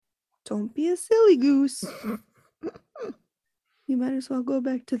Don't be a silly goose. You might as well go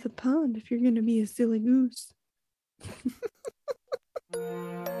back to the pond if you're going to be a silly goose.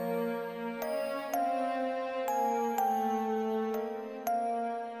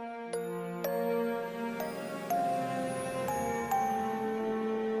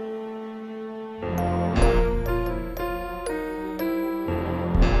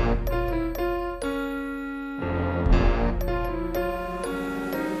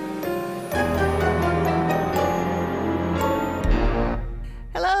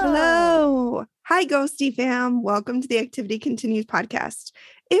 Hello. Hi, Ghosty fam. Welcome to the Activity Continues podcast.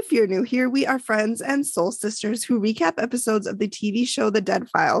 If you're new here, we are friends and soul sisters who recap episodes of the TV show The Dead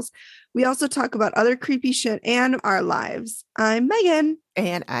Files. We also talk about other creepy shit and our lives. I'm Megan.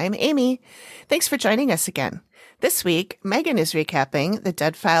 And I'm Amy. Thanks for joining us again. This week, Megan is recapping the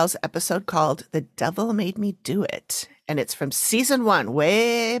Dead Files episode called The Devil Made Me Do It. And it's from season 1,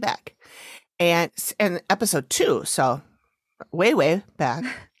 way back. And episode 2, so way back.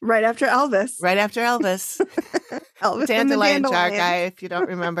 Right after Elvis. Right after Elvis. Elvis Dandelion jar guy, if you don't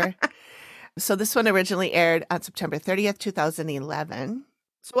remember. So this one originally aired on September 30th, 2011.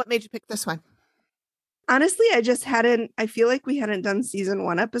 So what made you pick this one? Honestly, I feel like we hadn't done season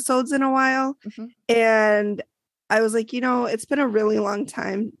 1 episodes in a while. Mm-hmm. And I was like, it's been a really long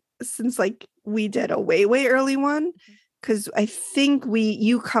time since we did a way early one. Because I think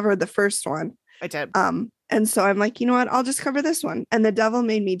you covered the first one. I did. And so I'm like, you know what? I'll just cover this one. And The Devil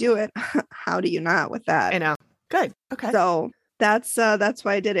Made Me Do It. How do you not with that? I know. Good. Okay. So that's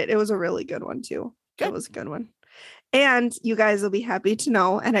why I did it. It was a really good one too. Good. It was a good one. And you guys will be happy to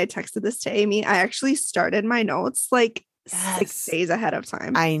know. And I texted this to Amy. I actually started my notes 6 days ahead of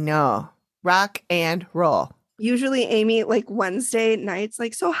time. I know. Rock and roll. Usually Amy, Wednesday nights,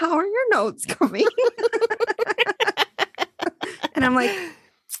 so how are your notes coming? And I'm like,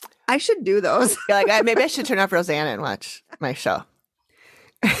 I should do those. Maybe I should turn off Roseanne and watch my show.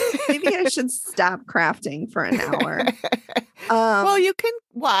 Maybe I should stop crafting for an hour. Well, you can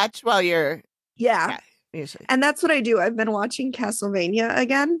watch while you're... Yeah. Usually. And that's what I do. I've been watching Castlevania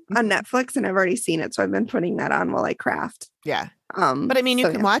again on Netflix, and I've already seen it. So I've been putting that on while I craft. Yeah. But I mean, you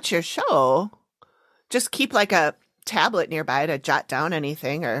can watch your show. Just keep a tablet nearby to jot down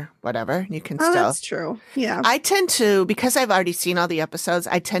anything or whatever. You can still. That's true. Yeah. I tend to, because I've already seen all the episodes,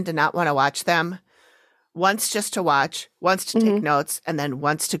 I tend to not want to watch them. Once just to watch, once to take notes, and then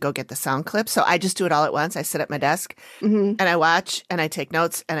once to go get the sound clip. So I just do it all at once. I sit at my desk and I watch and I take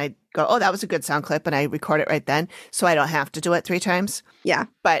notes and I go, oh, that was a good sound clip. And I record it right then. So I don't have to do it 3 times. Yeah.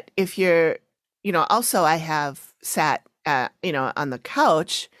 But if you're, also I have sat, on the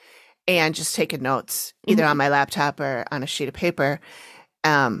couch and just taken notes either on my laptop or on a sheet of paper,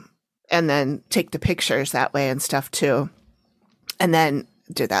 and then take the pictures that way and stuff too. And then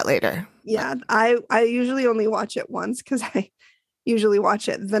do that later. Yeah, I usually only watch it once because I usually watch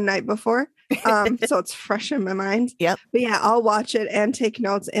it the night before. So it's fresh in my mind. Yep. But yeah, I'll watch it and take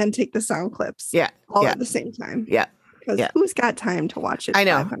notes and take the sound clips. Yeah. All at the same time. Yeah. Because who's got time to watch it? I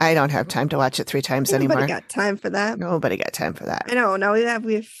know. I don't have time to watch it 3 times anymore. Nobody got time for that. Nobody got time for that. I know. Now we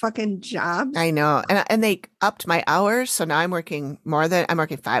have fucking jobs. I know. And they upped my hours. So now I'm working 5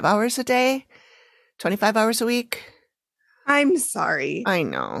 hours a day, 25 hours a week. I'm sorry. I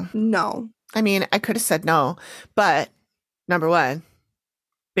know. No. I mean, I could have said no, but number one,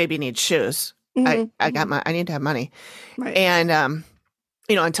 baby needs shoes. I need to have money. Right. And,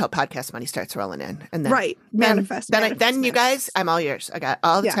 until podcast money starts rolling in. And then, right. Manifest. Then you guys, I'm all yours. I got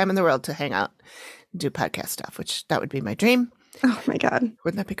all the time in the world to hang out, do podcast stuff, which that would be my dream. Oh my God.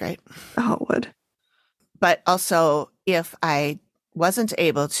 Wouldn't that be great? Oh, it would. But also, if I wasn't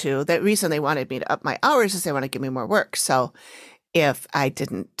able to, the reason they wanted me to up my hours is they want to give me more work. So if I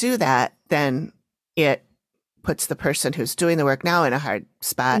didn't do that, then it puts the person who's doing the work now in a hard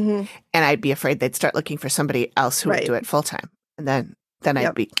spot. And I'd be afraid they'd start looking for somebody else who would do it full time. And then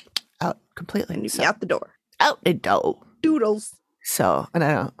I'd be out completely. And you'd be out the door. Out the door. Doodles. So, and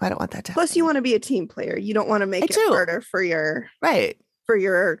I don't want that to happen. Plus, you want to be a team player. You don't want to make it harder for your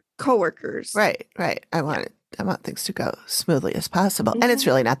coworkers. Right. I want things to go smoothly as possible. And it's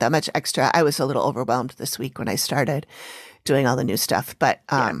really not that much extra. I was a little overwhelmed this week when I started doing all the new stuff. But,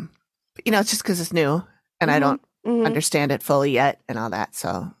 it's just because it's new and I don't understand it fully yet and all that.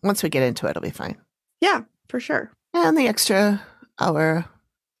 So once we get into it, it'll be fine. Yeah, for sure. And the extra hour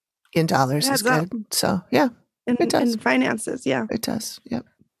in dollars is good. So, yeah. It does. In finances, yeah. It does, yep.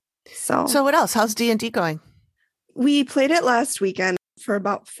 So what else? How's D&D going? We played it last weekend for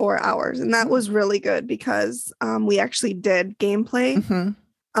about 4 hours, and that was really good because we actually did gameplay.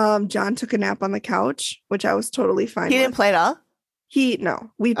 John took a nap on the couch, which I was totally fine with. He didn't play at all? We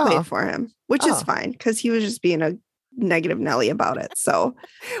Oh. played for him, which is Oh. fine because he was just being a negative Nelly about it. So,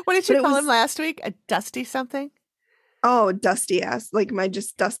 What did But you it call was- him last week? A dusty something? oh, Dusty ass, like my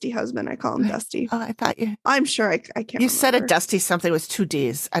just dusty husband. I call him Dusty. Oh, I thought you I'm sure I can't. you said a remember. dusty something with 2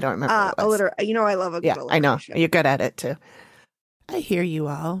 D's. I don't remember what it was. I love a good Yeah, I know. alliteration. You're good at it too. I hear you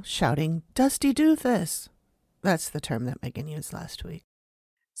all shouting, Dusty Doofus. That's the term that Megan used last week.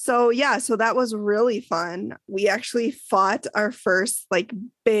 So that was really fun. We actually fought our first like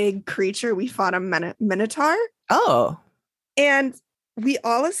big creature. We fought a minotaur, Oh, and we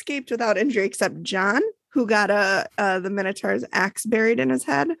all escaped without injury except John, who got the minotaur's axe buried in his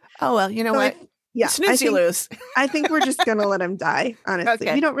head. oh well, you know So what? Snooze, you lose. I think we're just gonna let him die. Honestly,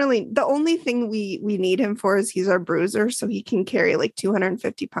 Okay. we don't really. The only thing we need him for is he's our bruiser, so he can carry like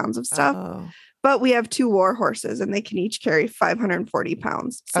 250 pounds of stuff. Oh. But we have 2 war horses, and they can each carry 540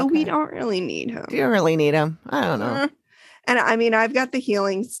 pounds. So we Okay. don't really need him. Do you really need him? I don't know. And I mean, I've got the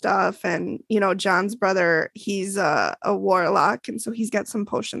healing stuff, and John's brother, he's a warlock, and so he's got some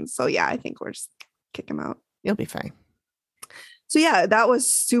potions. So yeah, I think we're just kick him out. You'll be fine. So yeah, that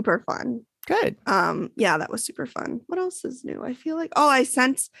was super fun. Good. Yeah, that was super fun. What else is new? I feel like I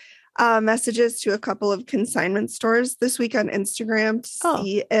sent messages to a couple of consignment stores this week on Instagram to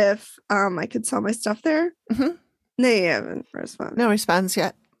see if I could sell my stuff there. Mhm. They haven't responded. No response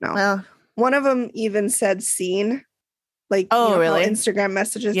yet. No. Well, One of them even said seen. Like, Oh, how really? Instagram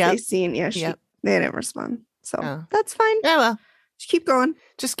messages Yep. they seen. Yeah, Yep. they didn't respond. So Oh. that's fine. yeah, well, Just keep going.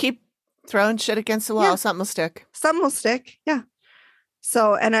 just keep throwing shit against the wall. Yeah. Something will stick. Something will stick. Yeah.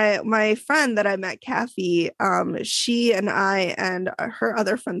 So, and my friend that I met, Kathy, she and I and her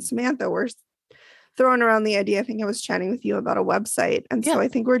other friend Samantha were throwing around the idea. I think I was chatting with you about a website. And so Yeah. I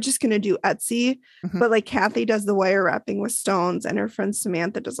think we're just going to do Etsy, Mhm. but like Kathy does the wire wrapping with stones, and her friend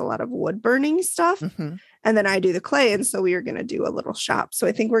Samantha does a lot of wood burning stuff. Mhm. And then I do the clay. And so we are going to do a little shop. So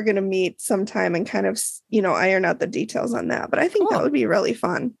I think we're going to meet sometime and kind of, iron out the details on that. But I think that Cool. would be really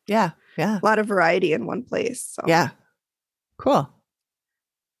fun. Yeah. Yeah. A lot of variety in one place. So Yeah. Cool.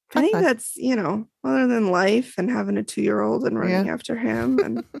 I think Fun. that's, other than life and having a 2-year-old and running after him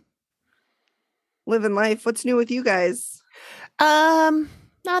and living life. What's new with you guys?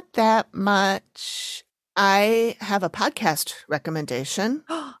 Not that much. I have a podcast recommendation.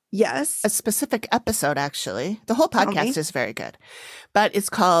 Yes. A specific episode, actually. The whole Tell me. podcast is very good, but it's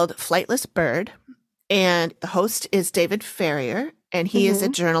called Flightless Bird. And the host is David Ferrier, and he is a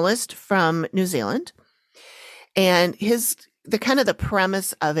journalist from New Zealand. And the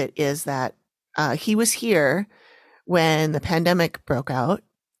premise of it is that he was here when the pandemic broke out,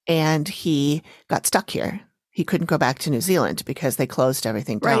 and he got stuck here. He couldn't go back to New Zealand because they closed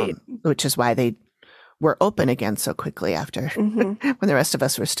everything down, Right. which is why they were open again so quickly after Mhm. when the rest of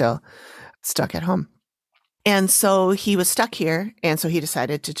us were still stuck at home. And so he was stuck here. And so he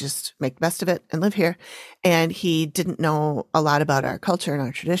decided to just make the best of it and live here. And he didn't know a lot about our culture and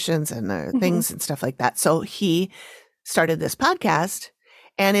our traditions and our things and stuff like that. So he started this podcast,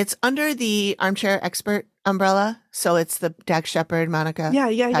 and it's under the Armchair Expert umbrella. So it's the Dax Shepard, Monica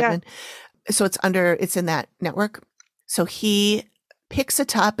Yeah. Padman. So it's in that network. So he picks a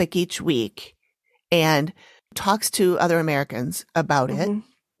topic each week and talks to other Americans about it,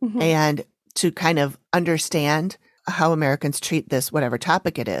 Mhm. and to kind of understand how Americans treat this, whatever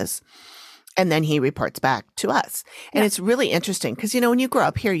topic it is. And then he reports back to us. And Yeah. it's really interesting because, when you grow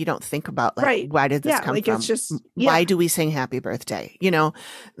up here, you don't think about Right. why did this Yeah, come like, from? it's just- Why yeah. do we sing happy birthday?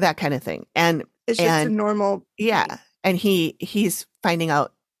 That kind of thing. And It's just a and- normal. yeah. And he's finding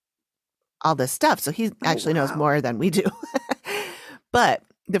out all this stuff. So he actually knows wow. more than we do. But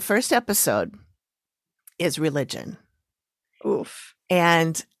the first episode is religion. Oof.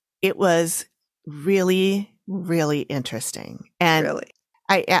 And it was really, really interesting. And Really.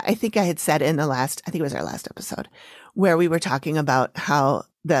 I think I had said in I think it was our last episode, where we were talking about how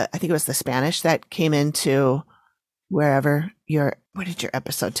I think it was the Spanish that came into where did your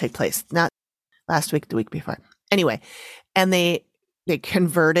episode take place? Not last week, the week before. Anyway, and they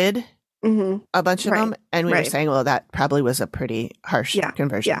converted Mhm. a bunch of Right. them. And we were Right. saying, well, that probably was a pretty harsh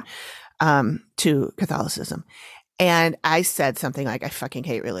conversion to Catholicism. And I said something like, I fucking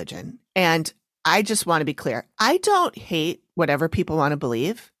hate religion. And I just want to be clear. I don't hate whatever people want to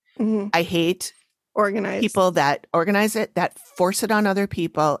believe. Mhm. I hate Organized. people that organize it, that force it on other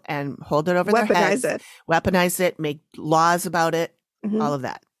people and hold it over their heads. Weaponize it, make laws about it, Mhm. all of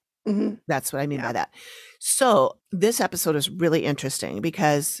that. Mhm. That's what I mean Yeah. by that. So this episode is really interesting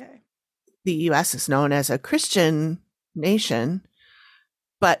because Okay. the U.S. is known as a Christian nation,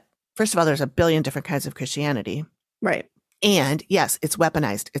 but first of all, there's a billion different kinds of Christianity. Right. And yes, it's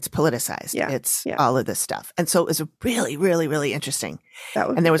weaponized. It's politicized. Yeah, It's yeah. all of this stuff. And so it was really, really, really interesting. That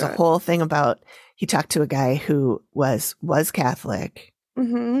would And there be was a good. whole thing about, he talked to a guy who was Catholic,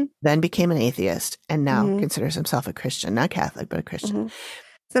 Mhm. then became an atheist, and now Mhm. considers himself a Christian. Not Catholic, but a Christian. Mhm.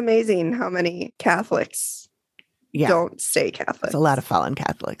 It's amazing how many Catholics Yeah. don't stay Catholic. There's a lot of fallen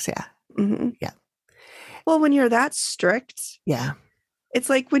Catholics. Yeah. Mhm. Yeah. Well, when you're that strict, Yeah. it's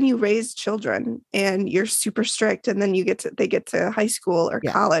like when you raise children and you're super strict, and then they get to high school or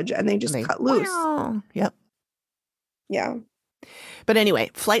Yeah. college and they just And they- cut loose. Yep. Yeah. But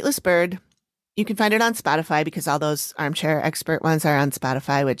anyway, Flightless Bird, you can find it on Spotify because all those armchair expert ones are on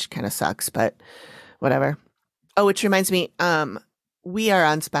Spotify, which kind of sucks, but whatever. Oh, which reminds me, we are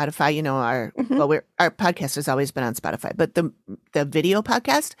on Spotify. You know, our podcast has always been on Spotify, but the video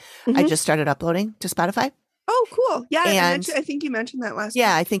podcast, I just started uploading to Spotify. Oh, cool. Yeah. And I think you mentioned that last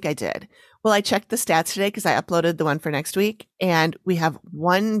Yeah, week. I think I did. Well, I checked the stats today because I uploaded the one for next week, and we have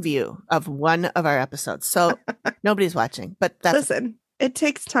one view of one of our episodes. So nobody's watching, but Listen, it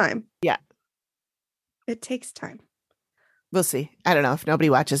takes time. Yeah. It takes time. We'll see. I don't know if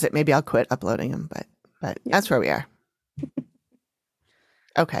nobody watches it. Maybe I'll quit uploading them, but that's where we are.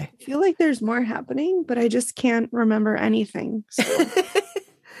 Okay. I feel like there's more happening, but I just can't remember anything. So.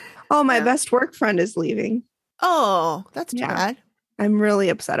 Oh, my best work friend is leaving. Oh, that's too bad. I'm really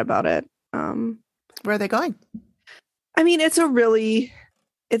upset about it. Where are they going? I mean, it's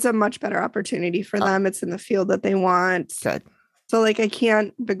a much better opportunity for them. It's in the field that they want. Good. So like, I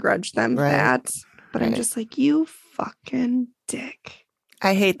can't begrudge them that, but I'm Right. just like, you fucking dick.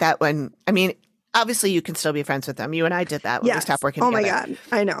 I hate that when, I mean, obviously you can still be friends with them. You and I did that when we stopped working together. Oh my God.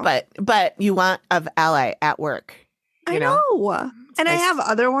 I know. But you want an ally at work. I know. And I have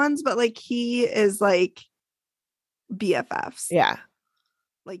other ones, but like, he is like BFFs. Yeah.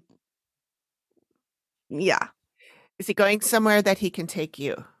 Like, yeah. Is he going somewhere that he can take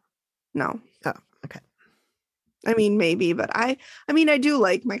you? No. Oh, okay. I mean, maybe, but I mean, I do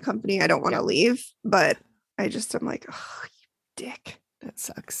like my company. I don't want to leave, but I just am like, oh, you dick. That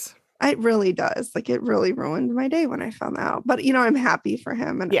sucks. It really does. Like, it really ruined my day when I found out. But, you know, I'm happy for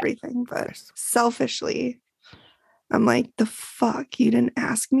him and everything. But selfishly, I'm like, the fuck? You didn't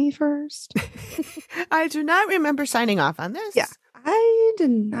ask me first? I do not remember signing off on this. Yeah. I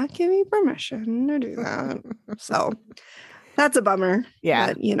did not give you permission to do that. So that's a bummer. Yeah.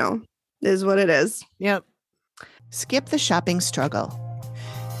 But, you know, is what it is. Yep. Skip the shopping struggle.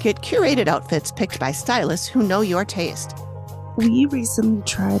 Get curated outfits picked by stylists who know your taste. We recently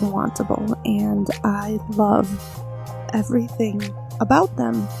tried Wantable, and I love everything about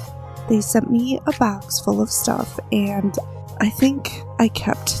them. They sent me a box full of stuff, and I think I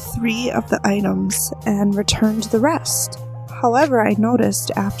kept 3 of the items and returned the rest. However, I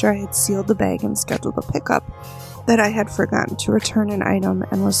noticed after I had sealed the bag and scheduled the pickup that I had forgotten to return an item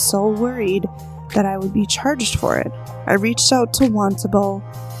and was so worried that I would be charged for it. I reached out to Wantable,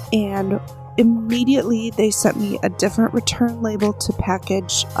 and immediately they sent me a different return label to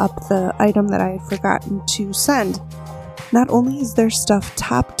package up the item that I had forgotten to send. Not only is their stuff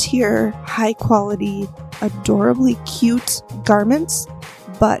top tier, high quality, adorably cute garments,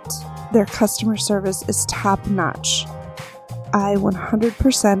 but their customer service is top notch. I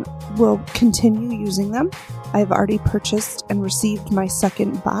 100% will continue using them. I've already purchased and received my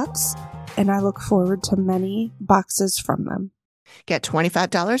second box, and I look forward to many boxes from them. Get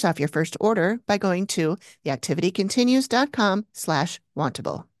 $25 off your first order by going to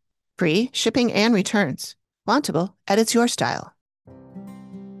theactivitycontinues.com/wantable. Free shipping and returns. Wantable edits your style.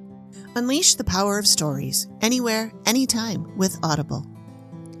 Unleash the power of stories anywhere, anytime with Audible.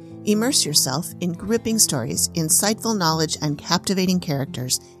 Immerse yourself in gripping stories, insightful knowledge, and captivating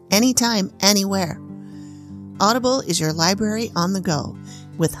characters anytime, anywhere. Audible is your library on the go.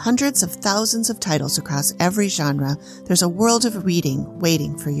 With hundreds of thousands of titles across every genre, there's a world of reading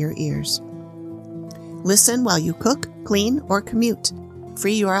waiting for your ears. Listen while you cook, clean, or commute.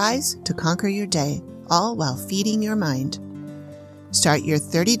 Free your eyes to conquer your day, all while feeding your mind. Start your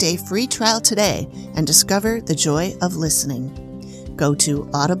 30-day free trial today and discover the joy of listening. Go to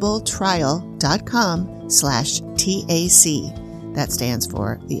audibletrial.com/TAC. That stands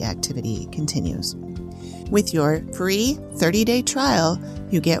for The Activity Continues. With your free 30-day trial,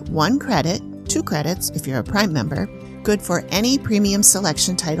 you get 1 credit, 2 credits if you're a Prime member, good for any premium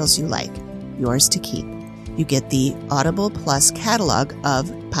selection titles you like, yours to keep. You get the Audible Plus catalog of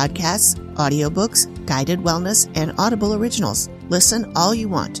podcasts, audiobooks, guided wellness, and Audible originals. Listen all you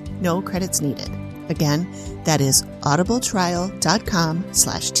want, no credits needed. Again, that is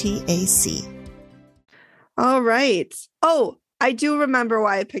audibletrial.com/TAC. All right. Oh, I do remember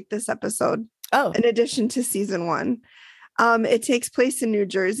why I picked this episode. Oh. In addition to season 1. It takes place in New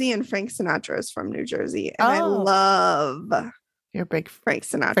Jersey, and Frank Sinatra is from New Jersey. And I love You're a big Frank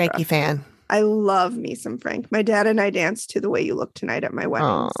Sinatra. Frankie fan. I love me some Frank. My dad and I danced to The Way You Look Tonight at my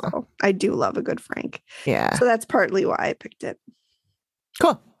wedding. So I do love a good Frank. Yeah. So that's partly why I picked it.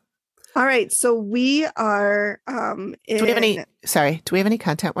 Cool. All right. So we are do we have any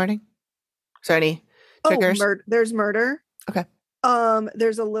content warning? Is there any triggers? There's murder. Okay.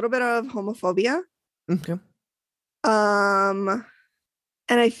 There's a little bit of homophobia. Okay. And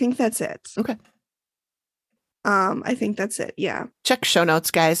I think that's it. Okay. I think that's it. Yeah. Check show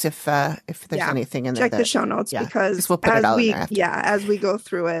notes, guys, if there's anything in there. Check the show notes because we'll put it all in there after. As we go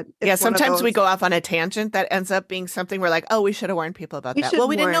through it. Sometimes we go off on a tangent that ends up being something we're like, oh, we should have warned people about that. Well,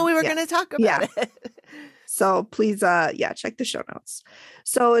 we didn't know we were going to talk about it. So please, check the show notes.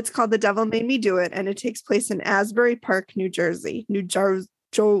 So it's called The Devil Made Me Do It, and it takes place in Asbury Park, New Jersey.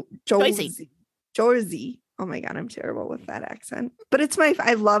 Jersey. Oh my God, I'm terrible with that accent. But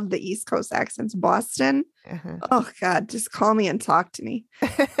I love the East Coast accents. Boston. Uh-huh. Oh God, just call me and talk to me.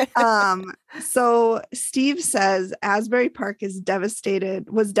 So Steve says Asbury Park was devastated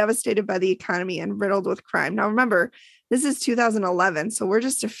by the economy and riddled with crime. Now remember, this is 2011. So we're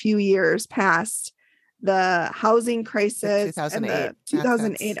just a few years past the housing crisis and the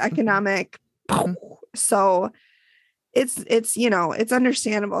 2008 economic. So it's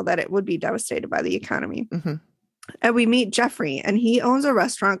understandable that it would be devastated by the economy. Mm-hmm. And we meet Jeffrey, and he owns a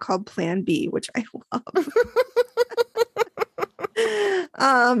restaurant called Plan B, which I love.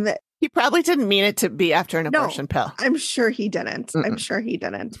 He probably didn't mean it to be after an abortion pill. I'm sure he didn't.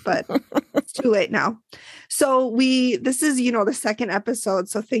 But it's too late now. So this is, the second episode.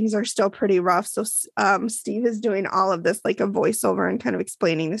 So things are still pretty rough. So Steve is doing all of this like a voiceover and kind of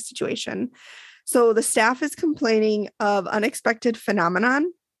explaining the situation. So the staff is complaining of unexplained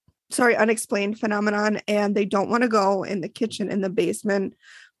phenomenon, and they don't want to go in the kitchen in the basement,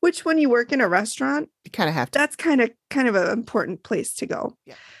 which when you work in a restaurant, you kind of have to. That's kind of an important place to go.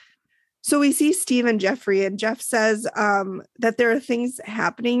 Yeah. So we see Steve and Jeffrey, and Jeff says that there are things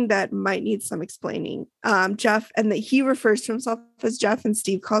happening that might need some explaining. Jeff, and that he refers to himself as Jeff, and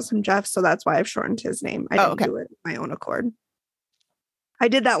Steve calls him Jeff, so that's why I've shortened his name. I didn't do it of my own accord. I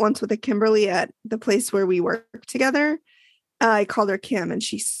did that once with a Kimberly at the place where we work together. I called her Kim, and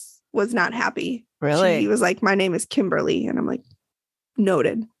she was not happy. Really? She was like, "My name is Kimberly," and I'm like,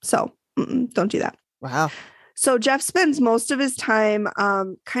 "Noted." So don't do that. Wow. So Jeff spends most of his time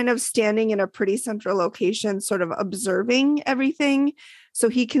kind of standing in a pretty central location, sort of observing everything. So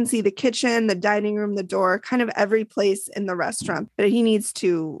he can see the kitchen, the dining room, the door, kind of every place in the restaurant that he needs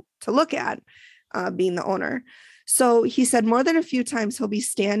to look at, being the owner. So he said more than a few times he'll be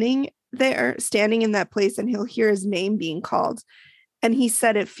standing in that place, and he'll hear his name being called. And he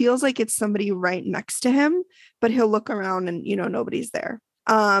said it feels like it's somebody right next to him, but he'll look around and, nobody's there.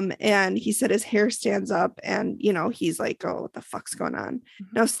 And he said his hair stands up, and, he's like, oh, what the fuck's going on?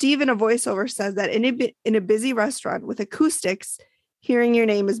 Mm-hmm. Now, Steve in a voiceover says that in a busy restaurant with acoustics, hearing your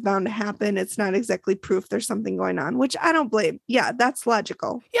name is bound to happen. It's not exactly proof there's something going on, which I don't blame. Yeah, that's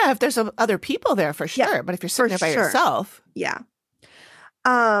logical. Yeah, if there's other people there, for sure. Yeah, but if you're sitting there by yourself. Yeah.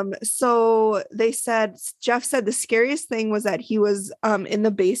 So Jeff said the scariest thing was that he was in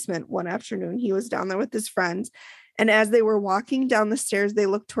the basement one afternoon. He was down there with his friends. And as they were walking down the stairs, they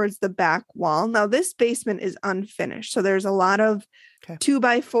looked towards the back wall. Now, this basement is unfinished. So there's a lot of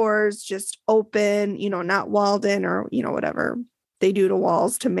 2x4s just open, not walled in, or, whatever they do to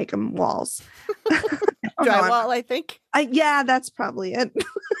walls to make them walls. Drywall, I think. Yeah, that's probably it.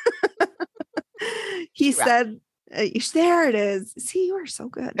 He said, there it is. See, you are so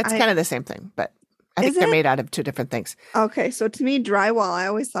good. It's kind of the same thing, but I think they're made out of two different things. Okay. So to me, drywall, I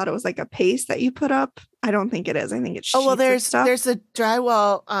always thought it was like a paste that you put up. I don't think it is. I think it's sheets. Oh, well, there's a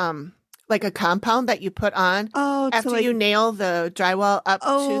drywall, like a compound that you put on after you nail the drywall up to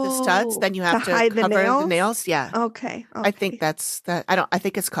the studs. Then you have to cover the nails. Yeah. Okay. I think that's that. I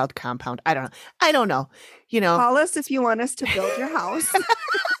think it's called compound. I don't know. Call us if you want us to build your house.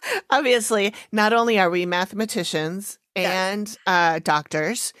 Obviously, not only are we mathematicians and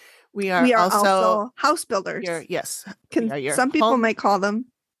doctors, we are also house builders. Yes. Some people might call them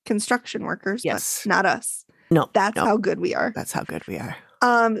construction workers, but not us. No. That's how good we are. That's how good we are.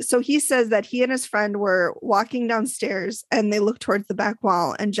 So he says that he and his friend were walking downstairs, and they looked towards the back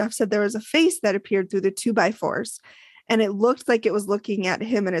wall. And Jeff said there was a face that appeared through the 2x4s, and it looked like it was looking at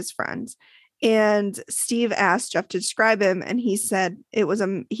him and his friends. And Steve asked Jeff to describe him, and he said it was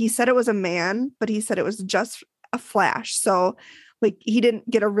a man, but he said it was just a flash. So like he didn't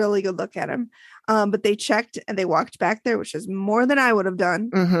get a really good look at him. But they checked and they walked back there, which is more than I would have done.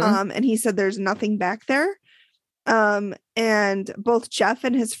 Mm-hmm. And he said there's nothing back there. And both Jeff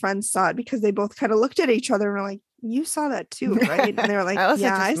and his friends saw it because they both kind of looked at each other and were like, you saw that too, right? And they were like,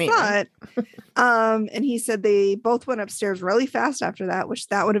 yeah, I saw it. And he said they both went upstairs really fast after that, which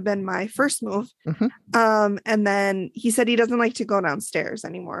that would have been my first move. And then he said he doesn't like to go downstairs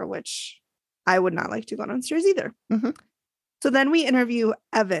anymore, which I would not like to go downstairs either. So then we interview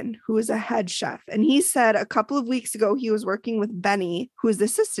Evan, who is a head chef. And he said a couple of weeks ago, he was working with Benny, who is the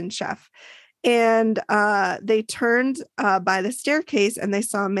assistant chef. And they turned by the staircase and they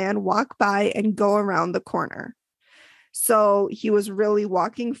saw a man walk by and go around the corner. So he was really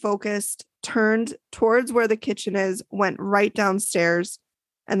walking focused, turned towards where the kitchen is, went right downstairs,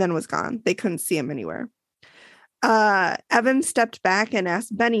 and then was gone. They couldn't see him anywhere. Evan stepped back and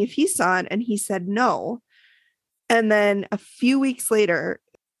asked Benny if he saw it, and he said no. And then a few weeks later,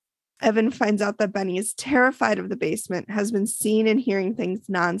 Evan finds out that Benny is terrified of the basement, has been seeing and hearing things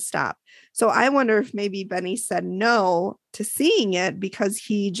nonstop. So I wonder if maybe Benny said no to seeing it because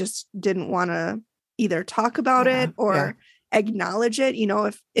he just didn't want to either talk about it or acknowledge it. You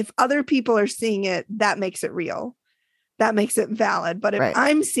know, if other people are seeing it, that makes it real. That makes it valid. But if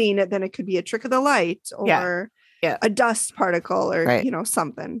I'm seeing it, then it could be a trick of the light or a dust particle or, you know,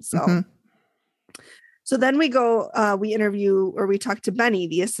 something. So. So then we interview or we talk to Benny,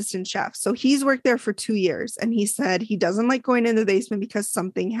 the assistant chef. So he's worked there for 2 years and he said he doesn't like going into the basement because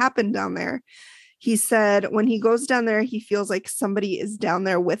something happened down there. He said when he goes down there, he feels like somebody is down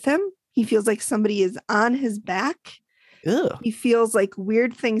there with him. He feels like somebody is on his back. Ew. He feels like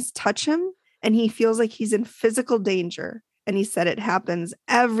weird things touch him and he feels like he's in physical danger. And he said it happens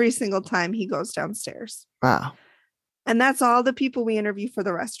every single time he goes downstairs. Wow. And that's all the people we interview for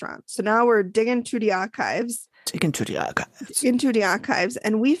the restaurant. So now we're digging through the archives. Into the archives.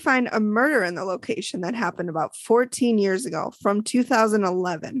 And we find a murder in the location that happened about 14 years ago from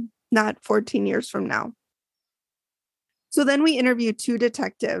 2011, not 14 years from now. So then we interview 2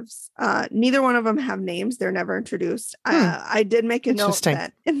 detectives. Neither one of them have names. They're never introduced. I did make a note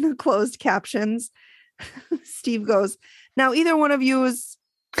that in the closed captions, Steve goes, now either one of you is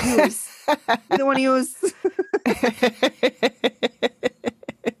either one of you is.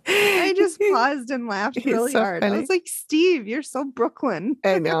 I just paused and laughed really hard. Funny. I was like, Steve, you're so Brooklyn.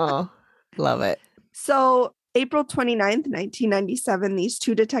 I know. Love it. So April 29th, 1997, these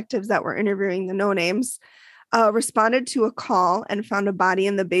 2 detectives that were interviewing the no names responded to a call and found a body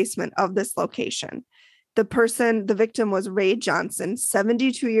in the basement of this location. The victim was Ray Johnson,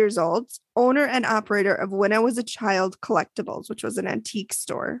 72 years old, owner and operator of When I Was a Child Collectibles, which was an antique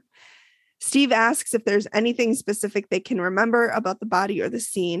store. Steve asks if there's anything specific they can remember about the body or the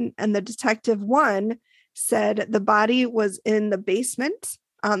scene. And the detective one said the body was in the basement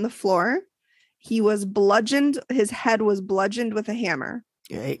on the floor. He was bludgeoned. His head was bludgeoned with a hammer.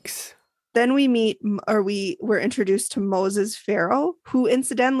 Yikes. Then we were introduced to Moses Farrow, who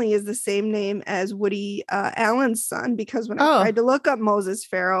incidentally is the same name as Woody Allen's son, because when I tried to look up Moses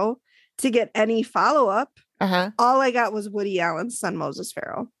Farrow to get any follow-up, all I got was Woody Allen's son, Moses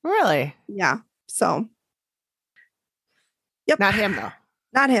Farrow. Really? Yeah. So, yep. Not him, though.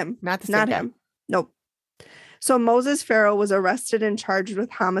 Not him. Not the same guy. Him. Nope. So Moses Farrow was arrested and charged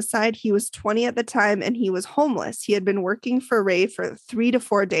with homicide. He was 20 at the time and he was homeless. He had been working for Ray for 3 to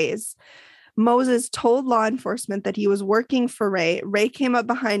 4 days. Moses told law enforcement that he was working for Ray. Ray came up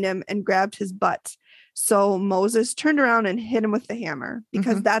behind him and grabbed his butt. So Moses turned around and hit him with the hammer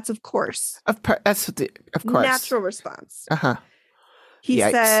because that's, of course, natural response.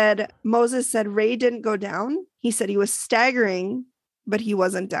 Moses said Ray didn't go down. He said he was staggering, but he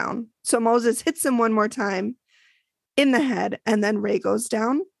wasn't down. So Moses hits him one more time in the head, and then Ray goes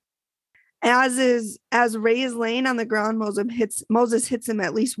down. As Ray is laying on the ground, Moses hits him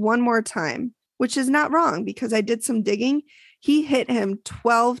at least one more time, which is not wrong because I did some digging. He hit him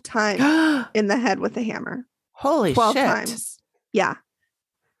 12 times in the head with a hammer. Holy 12 shit. times. Yeah.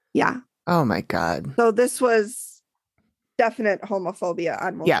 Yeah. Oh my God. So this was definite homophobia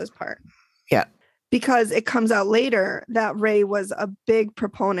on Moses' part. Yeah. Because it comes out later that Ray was a big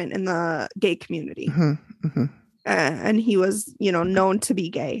proponent in the gay community. And he was, known to be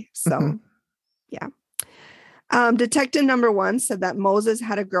gay. So, yeah. Detective number 1 said that Moses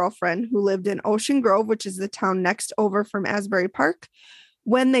had a girlfriend who lived in Ocean Grove, which is the town next over from Asbury Park.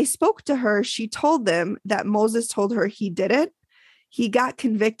 When they spoke to her, she told them that Moses told her he did it. He got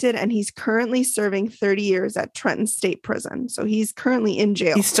convicted and he's currently serving 30 years at Trenton State Prison. So he's currently in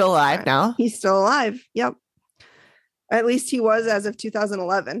jail. He's still alive now? He's still alive. Yep. At least he was as of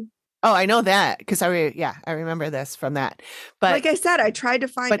 2011. Oh, I know that because I remember this from that. But like I said, I tried to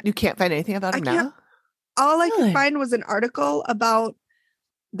find. But you can't find anything about him now? All I could find was an article about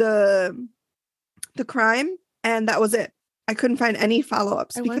the crime. And that was it. I couldn't find any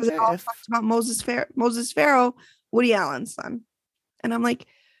follow-ups because it all talked about Moses Farrow, Woody Allen's son. And I'm like,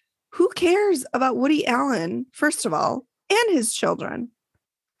 who cares about Woody Allen, first of all, and his children?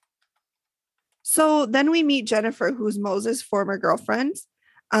 So then we meet Jennifer, who's Moses' former girlfriend.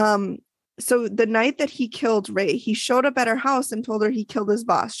 So the night that he killed Ray, he showed up at her house and told her he killed his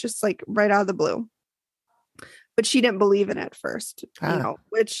boss, just like right out of the blue. But she didn't believe it at first,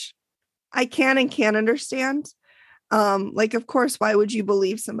 which I can and can't understand. Like, of course, why would you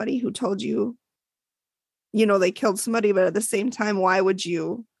believe somebody who told you, they killed somebody, but at the same time, why would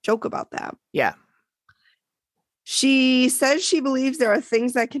you joke about that? Yeah. She says she believes there are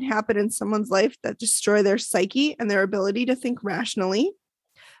things that can happen in someone's life that destroy their psyche and their ability to think rationally.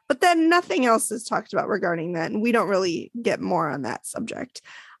 But then nothing else is talked about regarding that. And we don't really get more on that subject.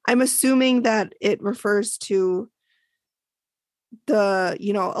 I'm assuming that it refers to the,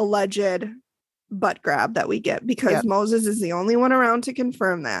 alleged butt grab that we get because Moses is the only one around to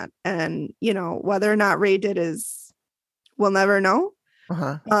confirm that. And, whether or not Ray did we'll never know.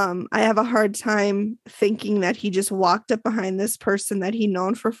 I have a hard time thinking that he just walked up behind this person that he'd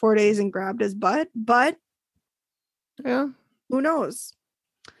known for 4 days and grabbed his butt, but who knows?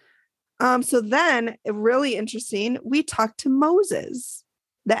 So then, really interesting, we talked to Moses,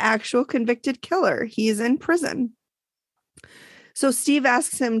 the actual convicted killer. He's in prison. So Steve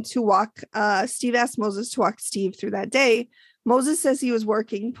asks Moses to walk Steve through that day. Moses says he was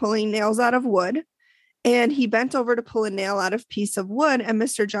working, pulling nails out of wood. And he bent over to pull a nail out of a piece of wood, and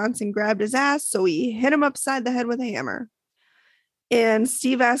Mr. Johnson grabbed his ass, so he hit him upside the head with a hammer. And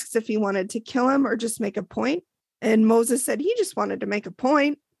Steve asks if he wanted to kill him or just make a point. And Moses said he just wanted to make a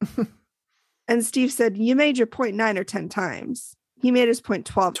point. And Steve said, you made your point 9 or 10 times. He made his point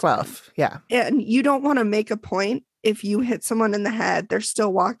 12 times. Yeah. And you don't want to make a point if you hit someone in the head, they're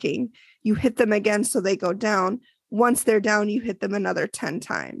still walking. You hit them again so they go down. Once they're down, you hit them another 10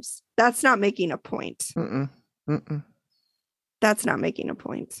 times. That's not making a point. That's not making a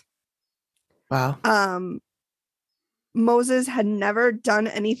point. Wow. Moses had never done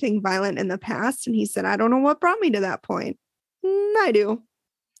anything violent in the past. And he said, I don't know what brought me to that point. I do.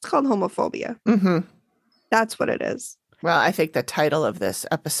 It's called homophobia. That's what it is. Well, I think the title of this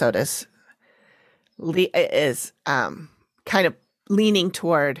episode is kind of leaning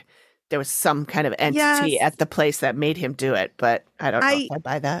toward there was some kind of entity at the place that made him do it, but I don't know if I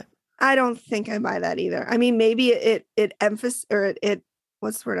buy that. I don't think I buy that either. I mean, maybe it emphasized, or it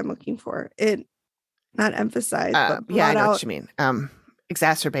what's the word I'm looking for? It not emphasized, but I know what you mean.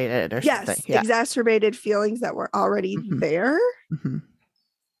 Exacerbated or something. Yeah. Exacerbated feelings that were already there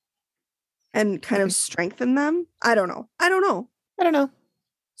and kind of strengthen them. I don't know.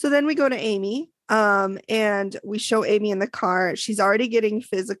 So then we go to Amy. And we show Amy in the car. She's already getting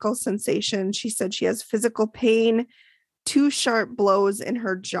physical sensation. She said she has physical pain, 2 sharp blows in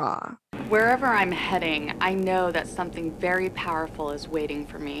her jaw. Wherever I'm heading, I know that something very powerful is waiting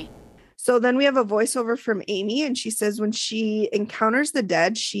for me. So then we have a voiceover from Amy, and she says when she encounters the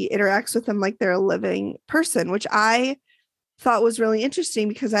dead, she interacts with them like they're a living person, which I thought was really interesting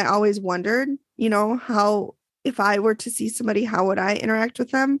because I always wondered, how, if I were to see somebody, how would I interact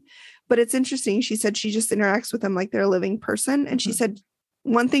with them? But it's interesting. She said she just interacts with them like they're a living person. And she said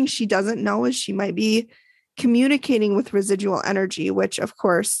one thing she doesn't know is she might be communicating with residual energy, which of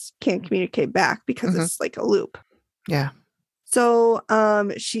course can't communicate back because it's like a loop. Yeah. So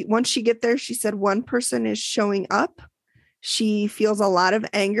once she get there, she said one person is showing up. She feels a lot of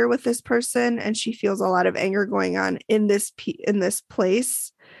anger with this person, and she feels a lot of anger going on in this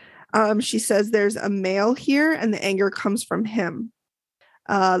place. She says there's a male here, and the anger comes from him.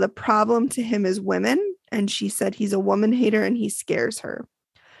 The problem to him is women. And she said he's a woman hater and he scares her.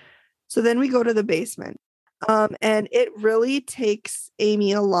 So then we go to the basement. And it really takes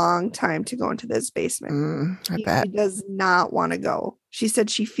Amy a long time to go into this basement. She does not want to go. She said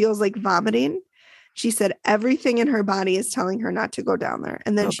she feels like vomiting. She said everything in her body is telling her not to go down there.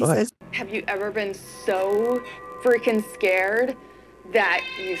 And then she says, have you ever been so freaking scared that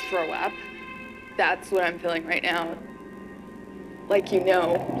you throw up? That's what I'm feeling right now. Like,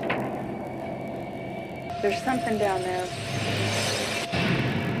 there's something down there.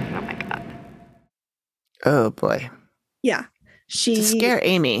 Oh my God. Oh boy. Yeah. To scare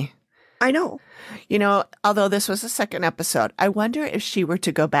Amy. I know. Although this was the second episode, I wonder if she were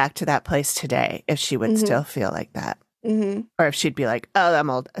to go back to that place today, if she would still feel like that. Or if she'd be like,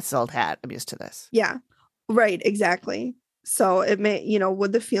 oh, it's old hat. I'm used to this. Yeah. Right. Exactly. So it may,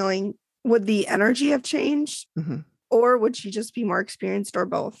 would the energy have changed? Or would she just be more experienced, or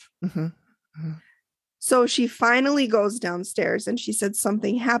both? So she finally goes downstairs and she said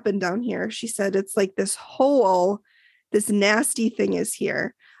something happened down here. She said it's like this hole, this nasty thing is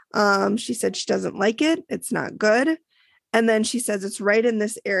here. She said she doesn't like it. It's not good. And then she says it's right in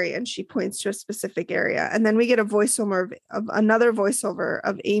this area and she points to a specific area. And then we get a voiceover of another voiceover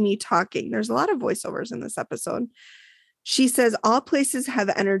of Amy talking. There's a lot of voiceovers in this episode. She says all places have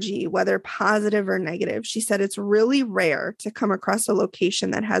energy, whether positive or negative. She said it's really rare to come across a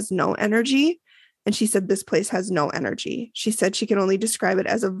location that has no energy. And she said this place has no energy. She said she can only describe it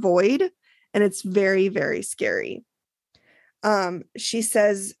as a void, and it's very, very scary. She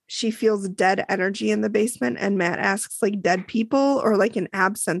says she feels dead energy in the basement, and Matt asks like dead people or like an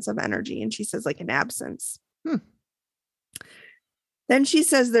absence of energy. And she says like an absence. Then she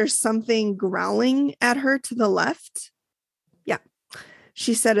says there's something growling at her to the left. Yeah.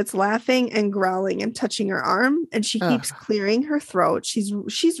 She said it's laughing and growling and touching her arm, and she keeps clearing her throat.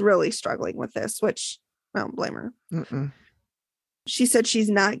 She's really struggling with this, which I don't blame her. Mm-mm. She said she's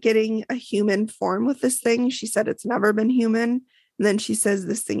not getting a human form with this thing. She said it's never been human. And then she says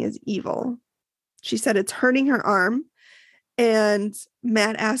this thing is evil. She said it's hurting her arm. And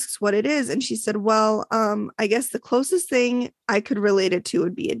Matt asks what it is. And she said, well, I guess the closest thing I could relate it to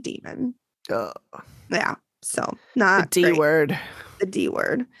would be a demon. Yeah. So not the D word. The D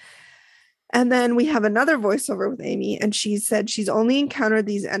word. And then we have another voiceover with Amy. And she said she's only encountered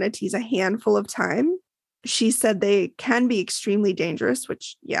these entities a handful of time. She said they can be extremely dangerous,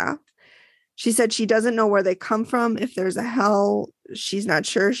 which, yeah. She said she doesn't know where they come from. If there's a hell, she's not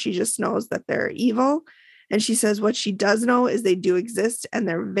sure. She just knows that they're evil. And she says what she does know is they do exist and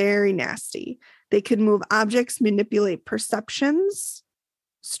they're very nasty. They can move objects, manipulate perceptions,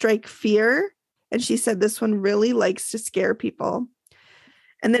 strike fear. And she said this one really likes to scare people.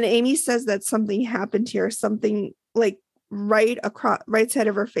 And then Amy says that something happened here, something like right side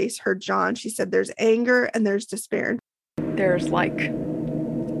of her face, her jaw. And she said there's anger and there's despair. There's like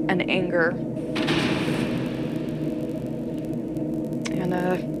an anger and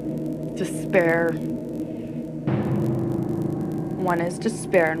a despair. One is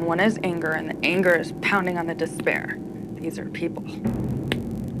despair and one is anger, and the anger is pounding on the despair. These are people.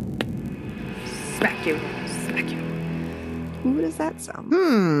 Smack you, smack you. Who does that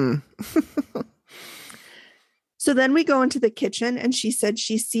sound? So then we go into the kitchen, and she said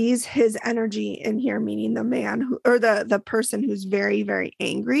she sees his energy in here, meaning the man who, or the person who's very, very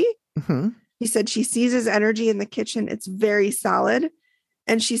angry. Mm-hmm. She said she sees his energy in the kitchen. It's very solid.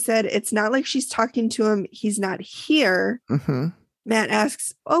 And she said it's not like she's talking to him. He's not here. Mm-hmm. Matt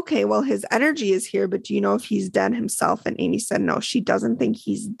asks, okay, well, his energy is here, but do you know if he's dead himself? And Amy said, no, she doesn't think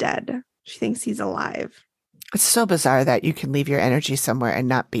he's dead. She thinks he's alive. It's so bizarre that you can leave your energy somewhere and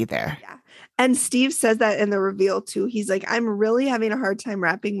not be there. Yeah. And Steve says that in the reveal too. He's like, I'm really having a hard time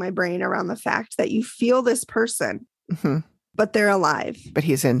wrapping my brain around the fact that you feel this person, Mm-hmm. but they're alive. But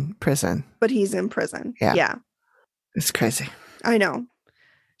he's in prison. Yeah. It's crazy. I know.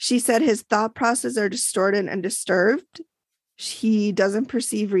 She said his thought processes are distorted and disturbed. He doesn't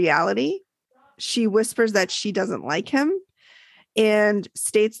perceive reality. She whispers that she doesn't like him and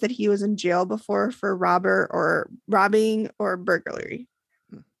states that he was in jail before for robbing or burglary.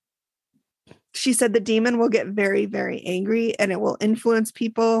 She said the demon will get very, very angry and it will influence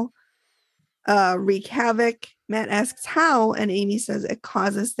people, wreak havoc. Matt asks how, and Amy says it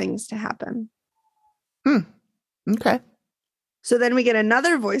causes things to happen. Okay. So then we get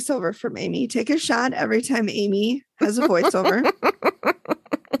another voiceover from Amy. Take a shot every time Amy has a voiceover.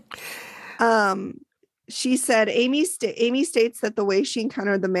 She said Amy states that the way she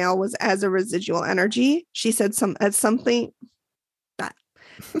encountered the male was as a residual energy. She said at some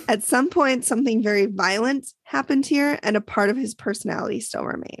point something very violent happened here, and a part of his personality still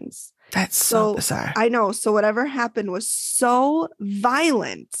remains. That's so bizarre. I know. So whatever happened was so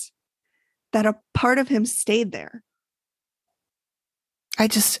violent that a part of him stayed there. I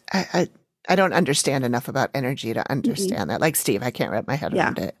don't understand enough about energy to understand that. Like Steve, I can't wrap my head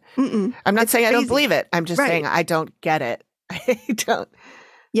around it. I'm not saying I don't believe it. I'm just saying I don't get it. I don't.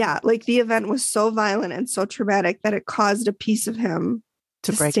 Yeah, like the event was so violent and so traumatic that it caused a piece of him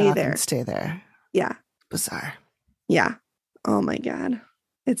to break stay off there. And stay there. Yeah. Bizarre. Yeah. Oh my God.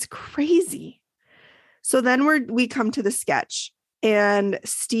 It's crazy. So then we come to the sketch. And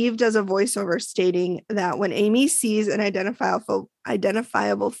Steve does a voiceover stating that when Amy sees an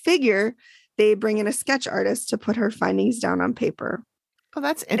identifiable figure, they bring in a sketch artist to put her findings down on paper. Oh,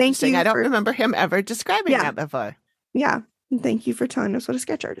 that's interesting. I don't remember him ever describing that before. Yeah. And thank you for telling us what a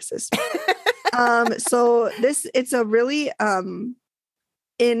sketch artist is. So it's a really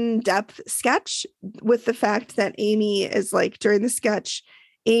in-depth sketch with the fact that Amy is like, during the sketch,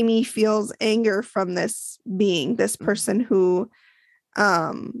 Amy feels anger from this being, this person who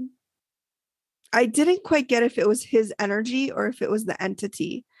I didn't quite get if it was his energy or if it was the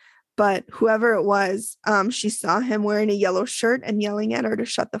entity, but whoever it was, she saw him wearing a yellow shirt and yelling at her to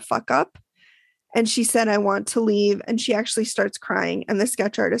shut the fuck up. And she said, I want to leave. And she actually starts crying. And the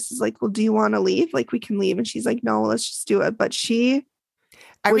sketch artist is like, well, do you want to leave? Like, we can leave. And she's like, no, let's just do it. But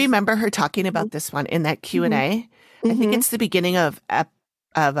I remember her talking about this one in that Q&A. Mm-hmm. I think it's the beginning of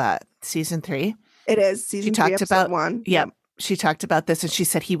season 3. It is season 3, episode 1. Yep. She talked about this and she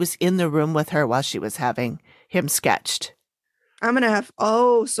said he was in the room with her while she was having him sketched. I'm going to have,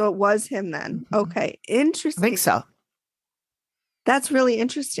 so it was him then. Mm-hmm. Okay. Interesting. I think so. That's really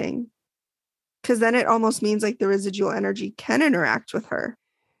interesting. Because then it almost means like the residual energy can interact with her.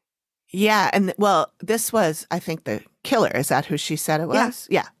 Yeah. And this was, I think, the killer. Is that who she said it was?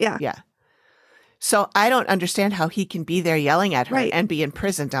 Yeah. So I don't understand how he can be there yelling at her and be in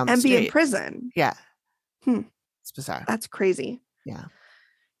prison down the street. And be in prison. Yeah. It's bizarre. That's crazy. Yeah.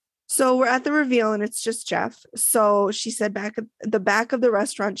 So we're at the reveal and it's just Jeff. So she said back at the back of the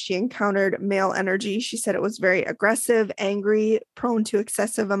restaurant, she encountered male energy. She said it was very aggressive, angry, prone to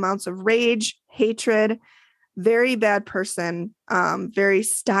excessive amounts of rage, hatred, very bad person, very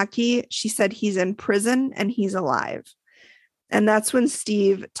stocky. She said he's in prison and he's alive. And that's when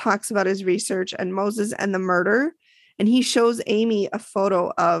Steve talks about his research and Moses and the murder. And he shows Amy a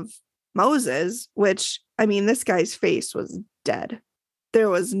photo of Moses, which, I mean, this guy's face was dead. There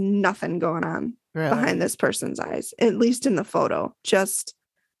was nothing going on behind this person's eyes, at least in the photo, just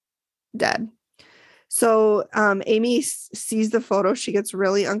dead. So Amy sees the photo. She gets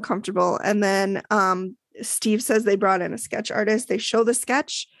really uncomfortable. And then Steve says they brought in a sketch artist. They show the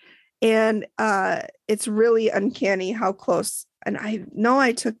sketch and it's really uncanny how close. And I know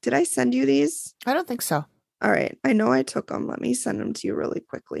did I send you these? I don't think so. All right. I know I took them. Let me send them to you really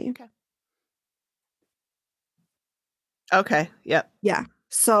quickly. Okay. Yep. Yeah.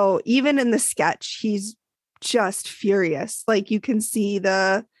 So even in the sketch, he's just furious. Like you can see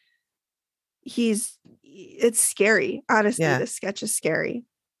it's scary. Honestly, the sketch is scary.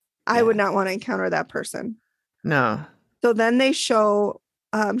 I would not want to encounter that person. No. So then they show,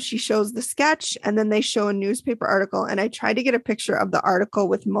 she shows the sketch and then they show a newspaper article. And I tried to get a picture of the article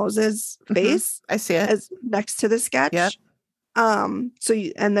with Moses' face. I see it. As next to the sketch. Yep. And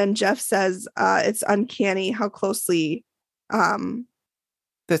then Jeff says, it's uncanny how closely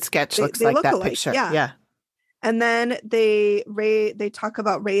the sketch looks like that alike. Picture. Yeah. And then they talk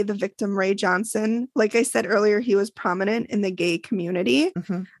about Ray, the victim, Ray Johnson. Like I said earlier, he was prominent in the gay community.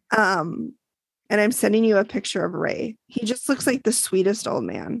 Mm-hmm. And I'm sending you a picture of Ray. He just looks like the sweetest old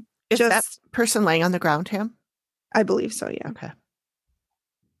man. Is that person laying on the ground him? I believe so, yeah. Okay.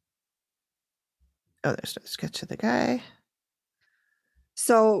 Oh, there's no sketch of the guy.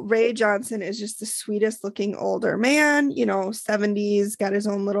 So Ray Johnson is just the sweetest looking older man, 70s, got his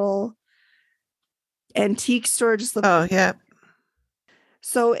own little antique store. Yeah.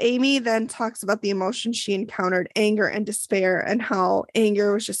 So Amy then talks about the emotions she encountered, anger and despair, and how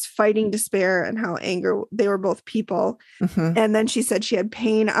anger was just fighting despair and how they were both people. Mm-hmm. And then she said she had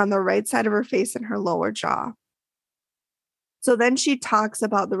pain on the right side of her face and her lower jaw. So then she talks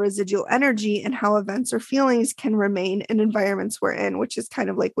about the residual energy and how events or feelings can remain in environments we're in, which is kind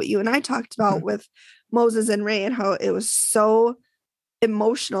of like what you and I talked about with Moses and Ray and how it was so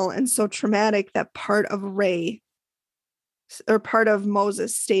emotional and so traumatic that part of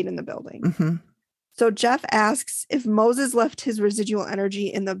Moses stayed in the building. Mm-hmm. So Jeff asks if Moses left his residual energy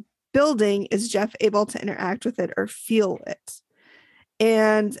in the building, is Jeff able to interact with it or feel it?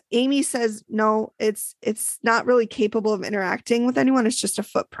 And Amy says, no, it's not really capable of interacting with anyone. It's just a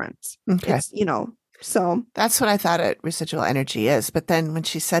footprint. Okay. So that's what I thought residual energy is. But then when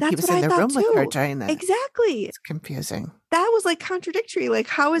she said he was in the room with her during that. Exactly. It's confusing. That was like contradictory. Like,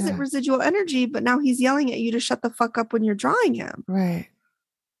 how is it residual energy? But now he's yelling at you to shut the fuck up when you're drawing him. Right.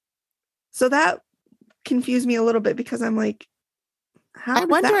 So that confused me a little bit because I'm like, I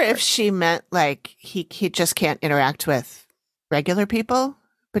wonder if she meant like he just can't interact with regular people,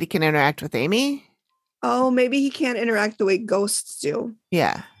 but he can interact with Amy. Oh, maybe he can't interact the way ghosts do.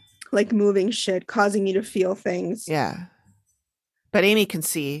 Yeah. Like moving shit, causing you to feel things. Yeah. But Amy can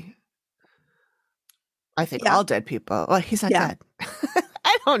see, I think, all dead people. Well, he's not dead.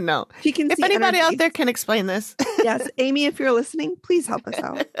 I don't know. She can if see anybody energy. out there can explain this. Yes. Amy, if you're listening, please help us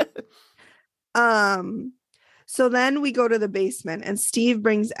out. So then we go to the basement and Steve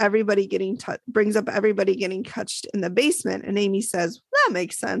brings up everybody getting touched in the basement. And Amy says, that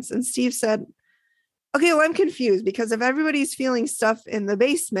makes sense. And Steve said, okay, well, I'm confused because if everybody's feeling stuff in the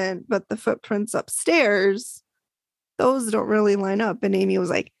basement, but the footprints upstairs, those don't really line up. And Amy was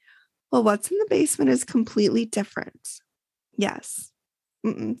like, well, what's in the basement is completely different. Yes.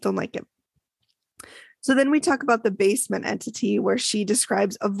 Don't like it. So then we talk about the basement entity where she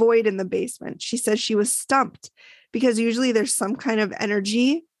describes a void in the basement. She says she was stumped because usually there's some kind of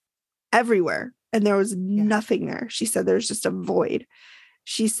energy everywhere and there was nothing there. She said there's just a void.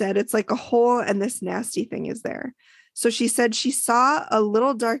 She said it's like a hole and this nasty thing is there. So she said she saw a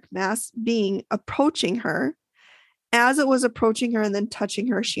little dark mass being approaching her. As it was approaching her and then touching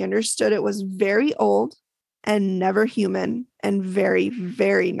her, she understood it was very old and never human and very,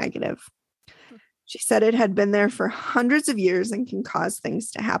 very negative. She said it had been there for hundreds of years and can cause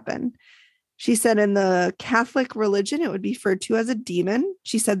things to happen. She said in the Catholic religion, it would be referred to as a demon.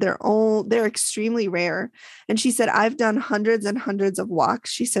 She said they're extremely rare. And she said, I've done hundreds and hundreds of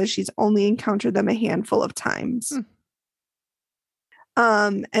walks. She says she's only encountered them a handful of times.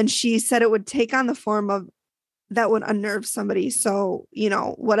 And she said it would take on the form of that would unnerve somebody. So,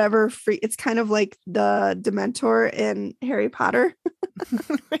 whatever it's kind of like the Dementor in Harry Potter.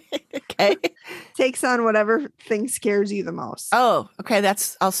 Okay. Takes on whatever thing scares you the most. Oh, okay.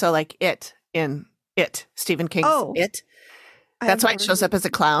 That's also like It in It, Stephen King's It. That's why it shows up as a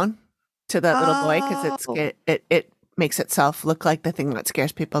clown to the little boy, because it makes itself look like the thing that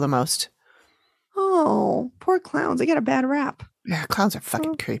scares people the most. Oh, poor clowns. They got a bad rap. Yeah, clowns are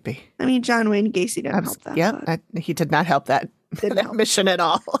fucking creepy. I mean, John Wayne Gacy didn't help that. Yeah, he did not help that mission at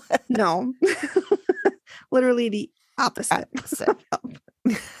all. No. Literally the opposite.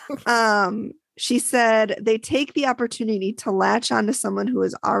 She said they take the opportunity to latch onto someone who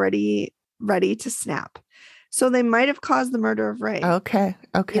is already ready to snap. So they might have caused the murder of Ray. Okay.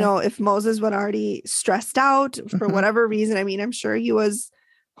 If Moses was already stressed out for whatever reason, I mean, I'm sure he was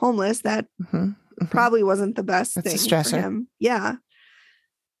homeless. That probably wasn't the best thing for him. Yeah.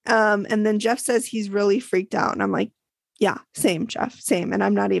 And then Jeff says he's really freaked out. And I'm like, yeah, same, Jeff, same. And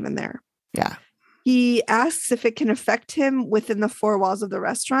I'm not even there. Yeah. He asks if it can affect him within the four walls of the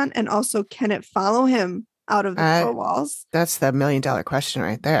restaurant. And also, can it follow him out of the four walls? That's the $1 million question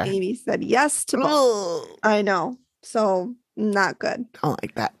right there. Amy said yes to both. I know. So not good. Don't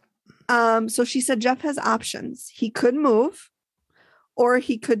like that. So she said Jeff has options. He could move, or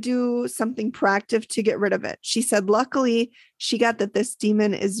he could do something proactive to get rid of it. She said, luckily, she got that this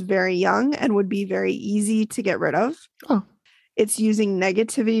demon is very young and would be very easy to get rid of. Oh. It's using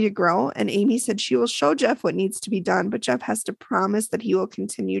negativity to grow. And Amy said she will show Jeff what needs to be done, but Jeff has to promise that he will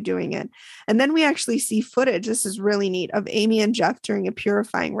continue doing it. And then we actually see footage. This is really neat, of Amy and Jeff during a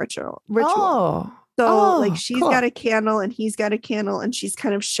purifying ritual. Oh. So she's got a candle and he's got a candle and she's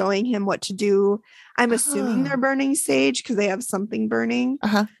kind of showing him what to do. I'm assuming they're burning sage because they have something burning.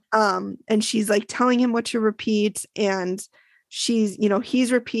 And she's like telling him what to repeat. And she's,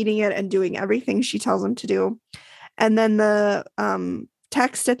 he's repeating it and doing everything she tells him to do. And then the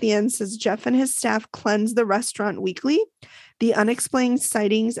text at the end says, Jeff and his staff cleanse the restaurant weekly. The unexplained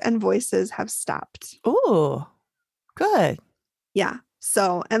sightings and voices have stopped. Oh, good. Yeah.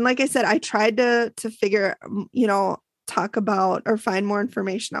 So, and like I said, I tried to figure, talk about or find more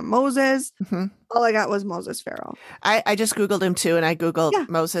information on Moses. All I got was Moses Farrow. I just Googled him too. And I Googled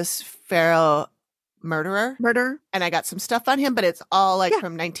Moses Farrow murder. And I got some stuff on him, but it's all like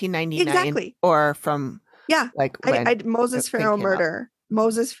from 1999 or from like Moses Farrow murder,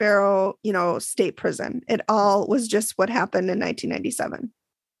 Moses Farrow, state prison. It all was just what happened in 1997.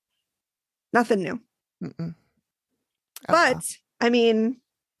 Nothing new. But I mean,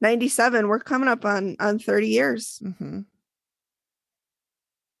 97, we're coming up on 30 years.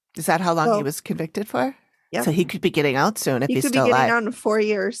 Is that how long he was convicted for? Yeah. So he could be getting out soon if he's still alive. He could be getting out in 4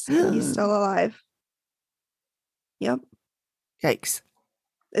 years. He's still alive. Yep. Yikes.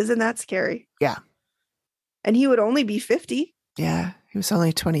 Isn't that scary? Yeah. And he would only be 50. Yeah. He was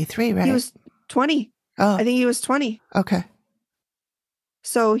only 23, right? He was 20. Oh. I think he was 20. Okay.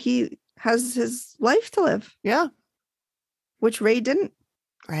 So he has his life to live. Yeah. Which Ray didn't.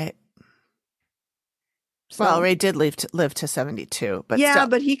 Right. So, well, Ray did live to 72. But yeah, still.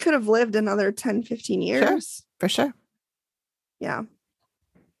 But he could have lived another 10, 15 years. Sure. For sure. Yeah.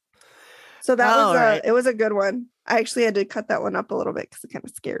 So that it was a good one. I actually had to cut that one up a little bit because it kind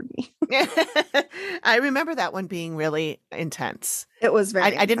of scared me. I remember that one being really intense. It was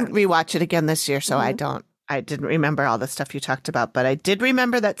very I didn't rewatch it again this year, so I didn't remember all the stuff you talked about, but I did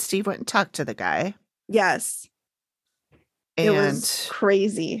remember that Steve went and talked to the guy. Yes. And, it was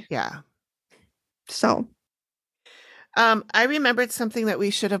crazy. Yeah. So. I remembered something that we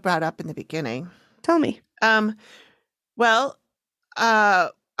should have brought up in the beginning. Tell me.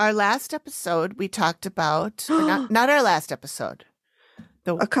 Our last episode, we talked about, not our last episode.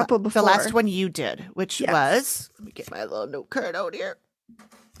 a couple before. The last one you did, which Yes. was, let me get my little note card out here.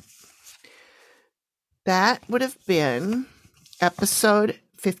 That would have been episode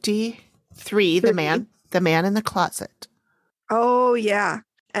 53, the man in the closet. Oh yeah.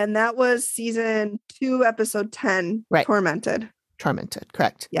 And that was season 2, episode 10, Right. Tormented. Tormented,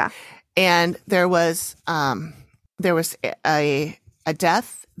 correct. Yeah. And there was a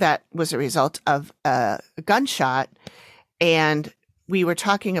death that was a result of a gunshot, and we were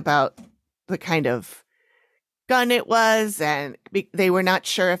talking about the kind of gun it was, and they were not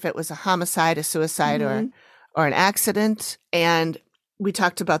sure if it was a homicide, a suicide, Mhm. or an accident. And we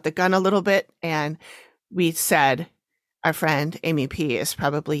talked about the gun a little bit, and we said our friend Amy P is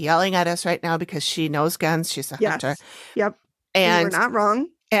probably yelling at us right now because she knows guns. She's a hunter. Yes. Yep. And we're not wrong.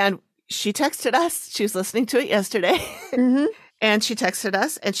 and she texted us. She was listening to it yesterday. Mhm. And she texted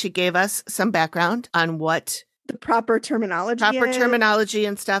us and she gave us some background on what The proper terminology.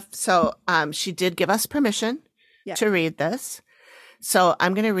 and stuff. So she did give us permission Yeah. to read this. So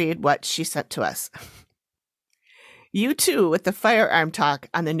I'm going to read what she sent to us. You too with the firearm talk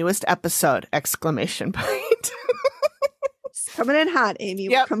on the newest episode, exclamation point. Coming in hot, Amy.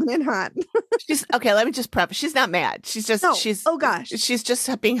 Yep. We're coming in hot. She's okay. Let me just preface. She's not mad. She's just, No. she's Oh gosh. she's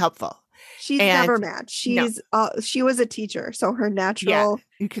just being helpful. She's And- never mad. She was a teacher, so her natural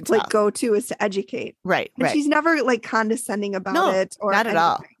You can tell. go-to is to educate. Right. And Right. she's never like condescending about No, it or not at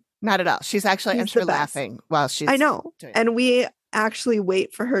all. anything. Not at all. She's actually, I'm She's sure, the best. laughing while she's. I know. doing it. And we actually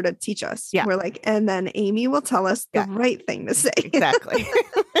wait for her to teach us. Yeah. We're like, and then Amy will tell us the Yeah. right thing to say. Exactly.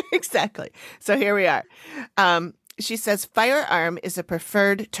 Exactly. So here we are. She says firearm is a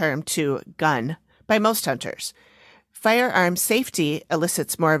preferred term to gun by most hunters. Firearm safety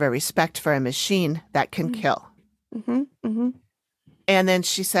elicits more of a respect for a machine that can kill. Mm-hmm, mm-hmm. And then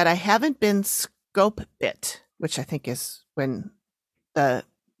she said, I haven't been scope bit, which I think is when the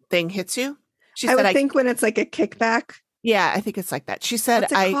thing hits you. She I said, would think when it's like a kickback. yeah, I think it's like that. She said,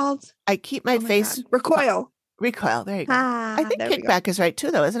 What's it called? I keep my Oh face God. Recoil. recoil. There you go. Ah, I think there we go. kickback is right too,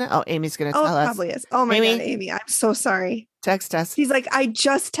 though, isn't it? Oh, Amy's going to Oh, tell it us. probably is. Oh my Amy? God, Amy. I'm so sorry. Text us. She's like, I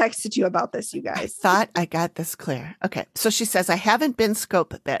just texted you about this, you I guys. thought I got this clear. Okay. So she says, I haven't been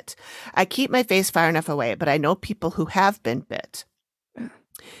scope bit. I keep my face far enough away, but I know people who have been bit.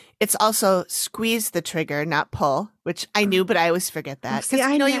 It's also squeeze the trigger, not pull, which I knew, but I always forget that. See, Because,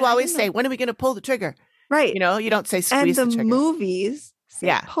 I you know- always I say, know. when are we going to pull the trigger? Right. You don't say And squeeze the the trigger. movies say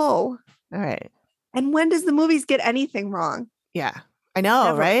Yeah. pull. All right. And when does the movies get anything wrong? Yeah. I know,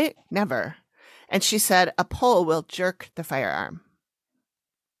 Never. right? Never. And she said, a pull will jerk the firearm.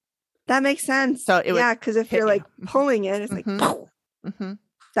 That makes sense. So it would yeah, because if hit you're like you. pulling it, it's like, Mhm. "Pow." Hmm.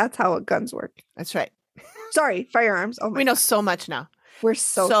 That's how guns work. That's right. Sorry, firearms. Oh my We know God. so much now. We're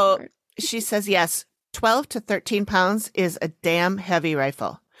so smart. She says, yes, 12 to 13 pounds is a damn heavy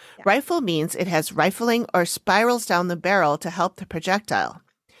rifle. Yeah. Rifle means it has rifling or spirals down the barrel to help the projectile.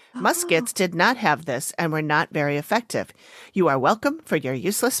 Muskets did not have this and were not very effective. You are welcome for your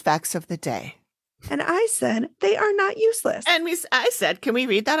useless facts of the day. Oh. And I said, they are not useless. And I said, can we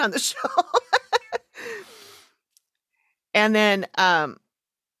read that on the show? And then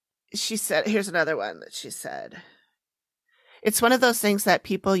she said, here's another one that she said. It's one of those things that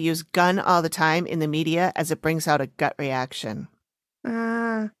people use gun all the time in the media as it brings out a gut reaction.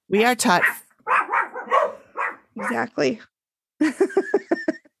 We are taught Exactly.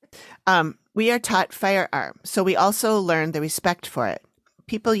 we are taught firearm, so we also learn the respect for it.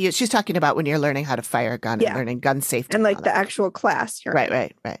 People use. She's talking about when you're learning how to fire a gun Yeah. and learning gun safety And all like the that. actual class. You're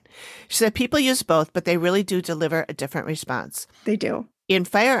Right. She said people use both, but they really do deliver a different response. They do. In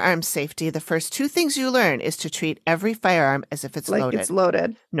firearm safety, the first two things you learn is to treat every firearm as if it's Like loaded. it's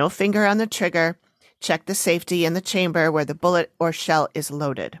loaded. No finger on the trigger. Check the safety in the chamber where the bullet or shell is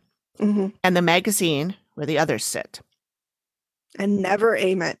loaded, Hmm. and the magazine where the others sit. And never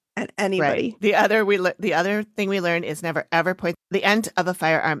aim it at anybody. Right. The other thing we learn is never ever point the end of a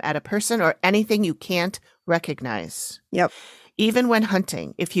firearm at a person or anything you can't recognize. Yep. Even when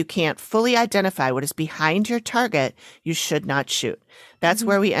hunting, if you can't fully identify what is behind your target, you should not shoot. That's Mhm.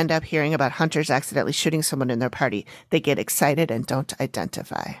 where we end up hearing about hunters accidentally shooting someone in their party. They get excited and don't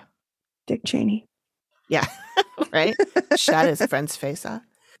identify. Dick Cheney. Yeah. Right? Shot his friend's face off.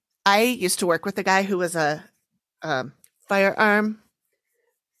 I used to work with a guy who was a firearm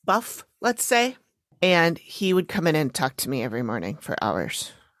buff, let's say, and he would come in and talk to me every morning for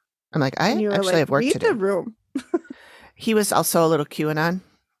hours. I'm like, I And you were actually like, have work read to the do. room. He was also a little QAnon.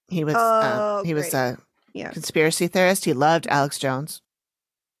 He was Oh, he was great. a Yeah. conspiracy theorist. He loved Alex Jones.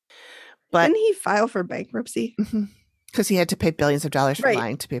 But Didn't he file for bankruptcy? Mhm. Because he had to pay billions of dollars for Right.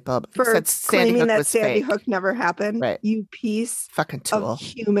 lying to people. For Said Sandy claiming Hook that was Sandy fake. Hook never happened. Right. You piece Fucking tool. of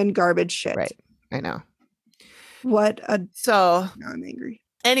human garbage shit. Right. I know. What a... So Now I'm angry.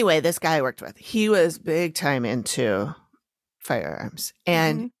 anyway, this guy I worked with, he was big time into firearms.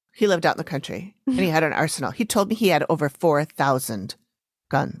 And Mhm. he lived out in the country. And he had an arsenal. He told me he had over 4,000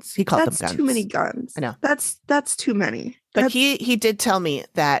 guns. He called That's them guns. too many guns. I know. That's too many. But That's- he did tell me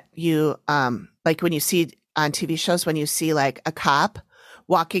that you like when you see on TV shows, when you see like a cop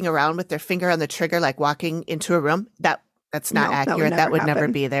walking around with their finger on the trigger, like walking into a room, that's not No, that would accurate. That would never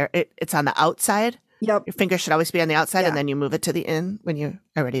happen. be there. It's on the outside. Yep. Your finger should always be on the outside, Yeah. and then you move it to the in when you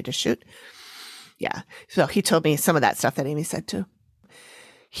are ready to shoot. Yeah. So he told me some of that stuff that Amy said too.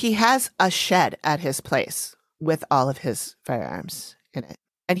 He has a shed at his place with all of his firearms in it.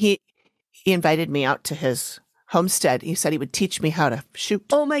 And he invited me out to his homestead. He said he would teach me how to shoot.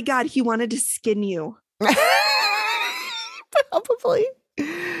 Oh my God, he wanted to skin you. Probably.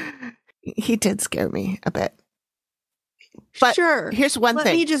 He did scare me a bit. But sure. here's one Let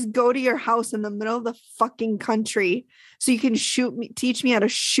thing. me just go to your house in the middle of the fucking country so you can teach me how to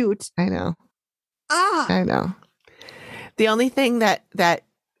shoot. I know. Ah, I know. The only thing that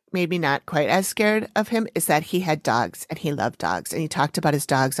made me not quite as scared of him is that he had dogs and he loved dogs and he talked about his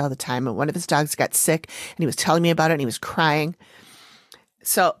dogs all the time. And one of his dogs got sick and he was telling me about it and he was crying.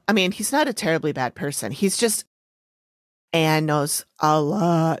 So, I mean, he's not a terribly bad person. He's just, and knows a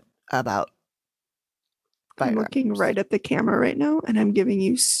lot about I'm firearms. looking right at the camera right now and I'm giving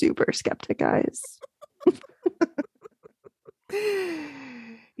you super skeptic eyes.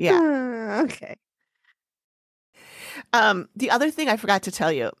 Yeah. Okay. The other thing I forgot to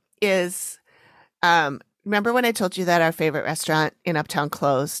tell you is, remember when I told you that our favorite restaurant in Uptown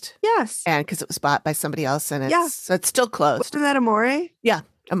closed? Yes. And because it was bought by somebody else and Yeah. so it's still closed. Wasn't that Amore? Yeah,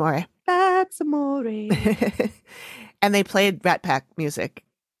 Amore. That's Amore. And they played Rat Pack music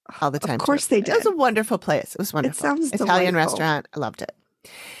all the time. Of course too. they It was did. a wonderful place. It was wonderful. sounds Italian delightful. restaurant. I loved it.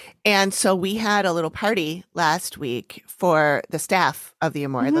 And so we had a little party last week for the staff of the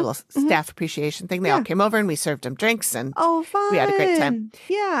Amore, Mhm, little staff appreciation thing. They all Yeah. came over and we served them drinks and Oh, fun. We had a great time.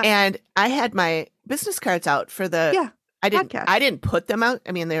 Yeah. and I had my business cards out for the Yeah, I podcast. didn't put them out.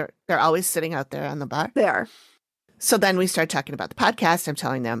 I mean they're always sitting out there on the bar. They are. So then we started talking about the podcast. I'm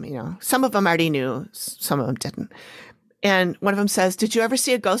telling them, some of them already knew, some of them didn't. And one of them says, "Did you ever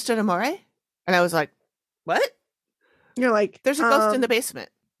see a ghost at Amore?" And I was like, "What? You're like, There's a ghost in the basement."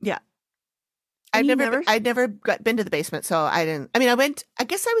 Yeah. And you never- I'd never been to the basement, so I didn't. I mean, I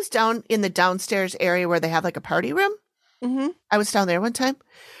guess I was down in the downstairs area where they have like a party room. Mm-hmm. I was down there one time,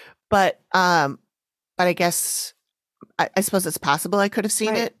 but I guess I suppose it's possible I could have seen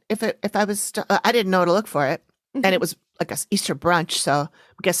Right. it if I was. I didn't know to look for it, Mm-hmm. and it was like a Easter brunch, so I'm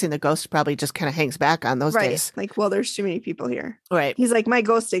guessing the ghost probably just kind of hangs back on those right. days. Like, well, there's too many people here. Right. He's like, my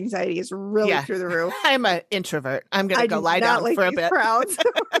ghost anxiety is really Yeah. through the roof. I'm an introvert. I'm gonna I go do lie not down like for a these bit. crowds.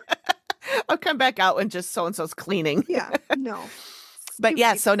 I'll come back out when just so and so's cleaning. Yeah, no. But yeah,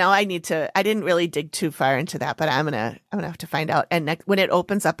 Stupid. so now I didn't really dig too far into that, but I'm gonna have to find out. And when it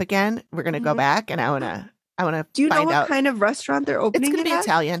opens up again, we're gonna go Mhm. back and I wanna Do you know find what out. kind of restaurant they're It's opening? gonna be it at?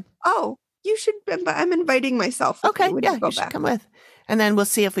 Italian. Oh, you should. I'm inviting myself. with Okay, you when yeah, go you should back. come with. And then we'll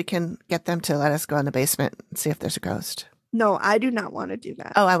see if we can get them to let us go in the basement and see if there's a ghost. No, I do not want to do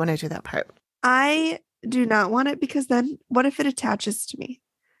that. Oh, I want to do that part. I do not want it because then what if it attaches to me?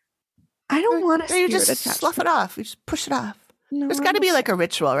 I don't want to Or you spirit just attached. slough it off. You just push it off. No, There's I got to be don't- like a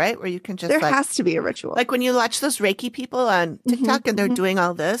ritual, right? Where you can just there like has to be a ritual. like when you watch those Reiki people on Mhm, TikTok and they're mhm. doing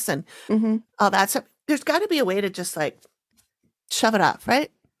all this and hmm all that stuff. There's got to be a way to just like shove it off, right?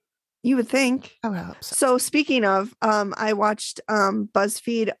 You would think. I would hope so. So speaking of, I watched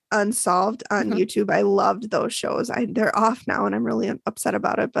BuzzFeed Unsolved on Mhm. YouTube. I loved those shows. They're off now, and I'm really upset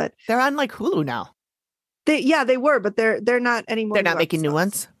about it. But They're on like Hulu now. they were, but they're not anymore. They're not making new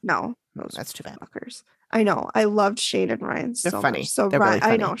ones. No, those That's too bad. fuckers. I know. I loved Shane and Ryan They're so funny. much. So They're really Ryan, I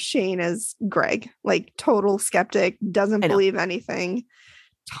funny. know Shane is Greg, like total skeptic, doesn't I know. believe anything,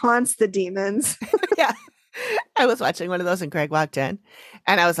 taunts the demons. Yeah. I was watching one of those and Greg walked in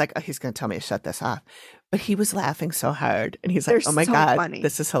and I was like, oh, he's going to tell me to shut this off. But he was laughing so hard. And he's like, They're oh my so God, funny.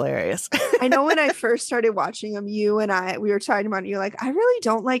 this is hilarious. I know when I first started watching them, you and we were talking about it. You're like, I really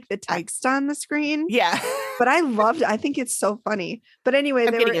don't like the text on the screen, Yeah. but I loved it. I think it's so funny. But anyway,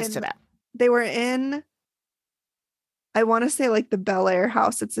 I'm getting used to that. They were in, I want to say like the Bel Air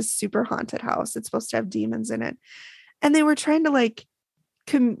house. It's a super haunted house. It's supposed to have demons in it. And they were trying to like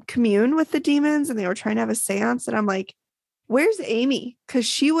commune with the demons and they were trying to have a seance. And I'm like, where's Amy? Because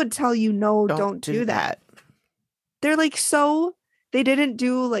she would tell you, no, don't do that. They're like so they didn't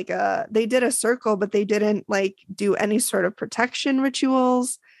do they did a circle, but they didn't like do any sort of protection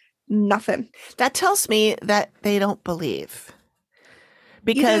rituals. Nothing. That tells me that they don't believe.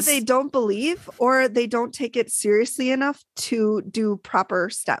 Because either they don't believe or they don't take it seriously enough to do proper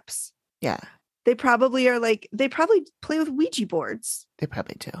steps. Yeah. They probably play with Ouija boards. They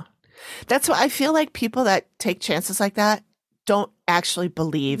probably do. That's why I feel like people that take chances like that don't actually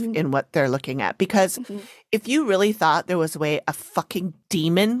believe in what they're looking at. Because if you really thought there was a way a fucking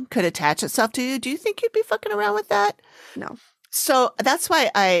demon could attach itself to you, do you think you'd be fucking around with that? No. So that's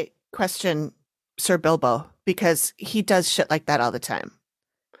why I question Sir Bilbo, because he does shit like that all the time.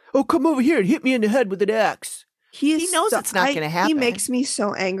 Oh, come over here and hit me in the head with an axe. He knows it's not going to happen. He makes me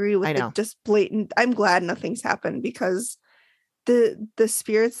so angry with the just blatant. I'm glad nothing's happened because the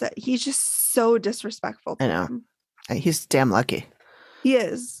spirits that he's just so disrespectful to them. He's damn lucky. He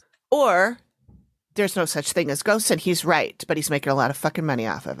is. Or there's no such thing as ghosts and he's right, but he's making a lot of fucking money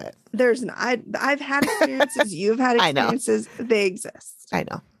off of it. There's no, I've had experiences. You've had experiences. They exist. I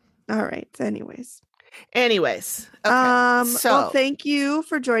know. All right. Anyways. Okay. Well, thank you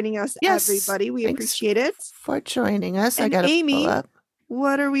for joining us, everybody. We appreciate it. For joining us. And I got to Amy, pull up.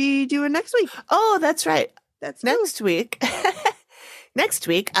 What are we doing next week? Oh, that's right. That's next week. Next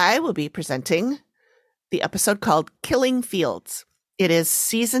week, I will be presenting the episode called Killing Fields. It is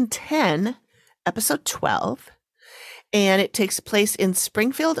season 10, episode 12, and it takes place in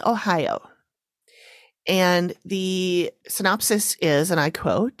Springfield, Ohio. And the synopsis is, and I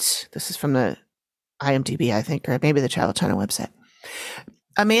quote, this is from the IMDb, I think, or maybe the Travel Channel website.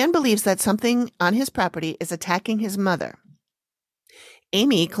 A man believes that something on his property is attacking his mother.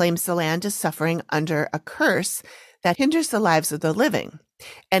 Amy claims the land is suffering under a curse that hinders the lives of the living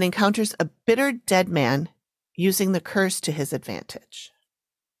and encounters a bitter dead man using the curse to his advantage.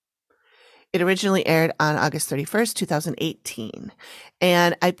 It originally aired on August 31st, 2018.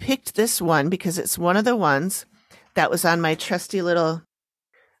 And I picked this one because it's one of the ones that was on my trusty little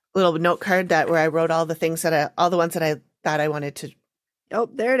note card where I wrote all the things all the ones that I thought I wanted to. Oh,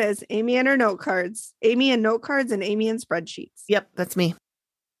 there it is. Amy and her note cards. Amy and note cards and Amy and spreadsheets. Yep, that's me.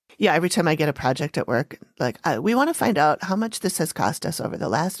 Yeah, every time I get a project at work, like, we want to find out how much this has cost us over the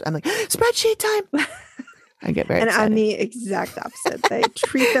last, I'm like, spreadsheet time. I get very excited. I'm the exact opposite. They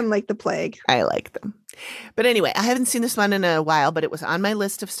treat them like the plague. I like them. But anyway, I haven't seen this one in a while, but it was on my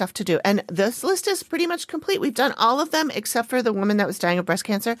list of stuff to do. And this list is pretty much complete. We've done all of them except for the woman that was dying of breast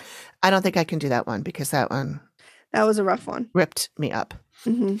cancer. I don't think I can do that one because that was a rough one. Ripped me up.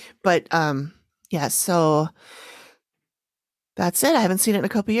 Mm-hmm. But yeah, so that's it. I haven't seen it in a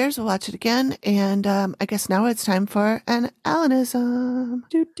couple years. We'll watch it again. And I guess now it's time for an Alanism.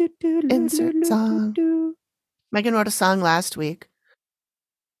 Insert song. Megan wrote a song last week.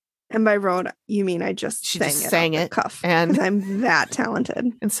 And by wrote, you mean I just sang it cuff, and I'm that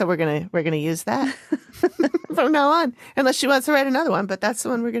talented. And so we're gonna use that from now on, unless she wants to write another one. But that's the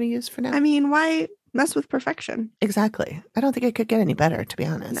one we're gonna use for now. I mean, why mess with perfection? Exactly. I don't think it could get any better, to be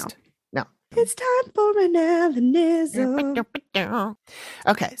honest. No. It's time for an Alanism.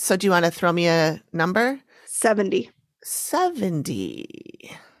 Okay, so do you want to throw me a number? 70.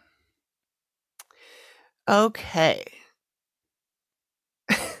 70. Okay.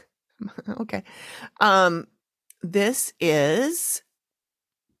 Okay. This is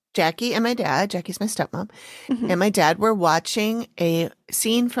Jackie and my dad. Jackie's my stepmom. Mm-hmm. And my dad were watching a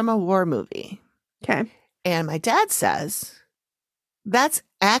scene from a war movie. Okay. And my dad says, that's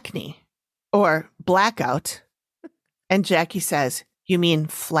acne or blackout. And Jackie says, you mean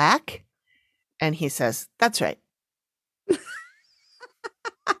flack? And he says, that's right.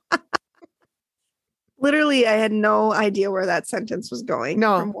 Literally, I had no idea where that sentence was going.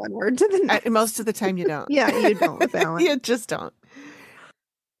 No. From one word to the next. Most of the time you don't. Yeah, you don't with that one. You just don't.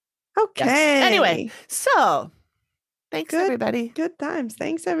 Okay. Yes. Anyway, so thanks, everybody. Good times.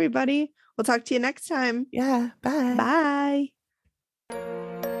 Thanks, everybody. We'll talk to you next time. Yeah. Bye. Bye.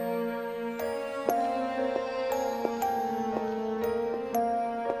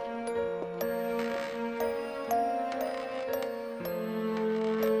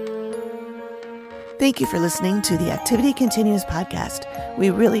 Thank you for listening to the Activity Continues podcast.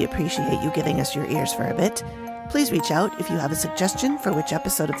 We really appreciate you giving us your ears for a bit. Please reach out if you have a suggestion for which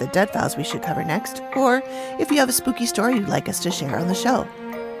episode of The Dead Files we should cover next, or if you have a spooky story you'd like us to share on the show.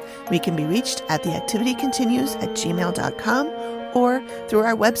 We can be reached at theactivitycontinues@gmail.com or through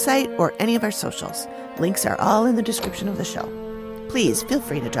our website or any of our socials. Links are all in the description of the show. Please feel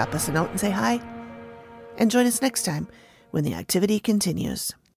free to drop us a note and say hi. And join us next time when the activity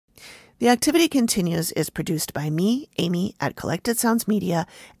continues. The Activity Continues is produced by me, Amy, at Collected Sounds Media,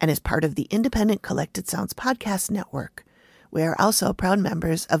 and is part of the independent Collected Sounds podcast network. We are also proud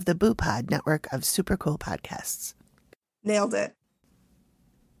members of the Boo Pod network of super cool podcasts. Nailed it.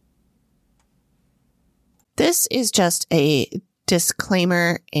 This is just a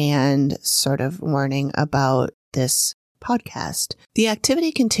disclaimer and sort of warning about this podcast. The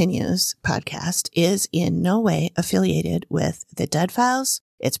Activity Continues podcast is in no way affiliated with the Dead Files,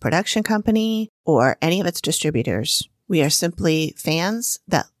 its production company, or any of its distributors. We are simply fans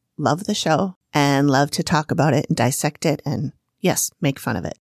that love the show and love to talk about it and dissect it and, yes, make fun of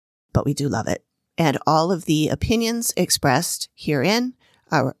it. But we do love it. And all of the opinions expressed herein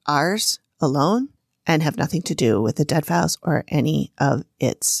are ours alone and have nothing to do with the Dead Files or any of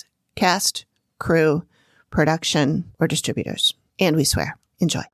its cast, crew, production, or distributors. And we swear. Enjoy.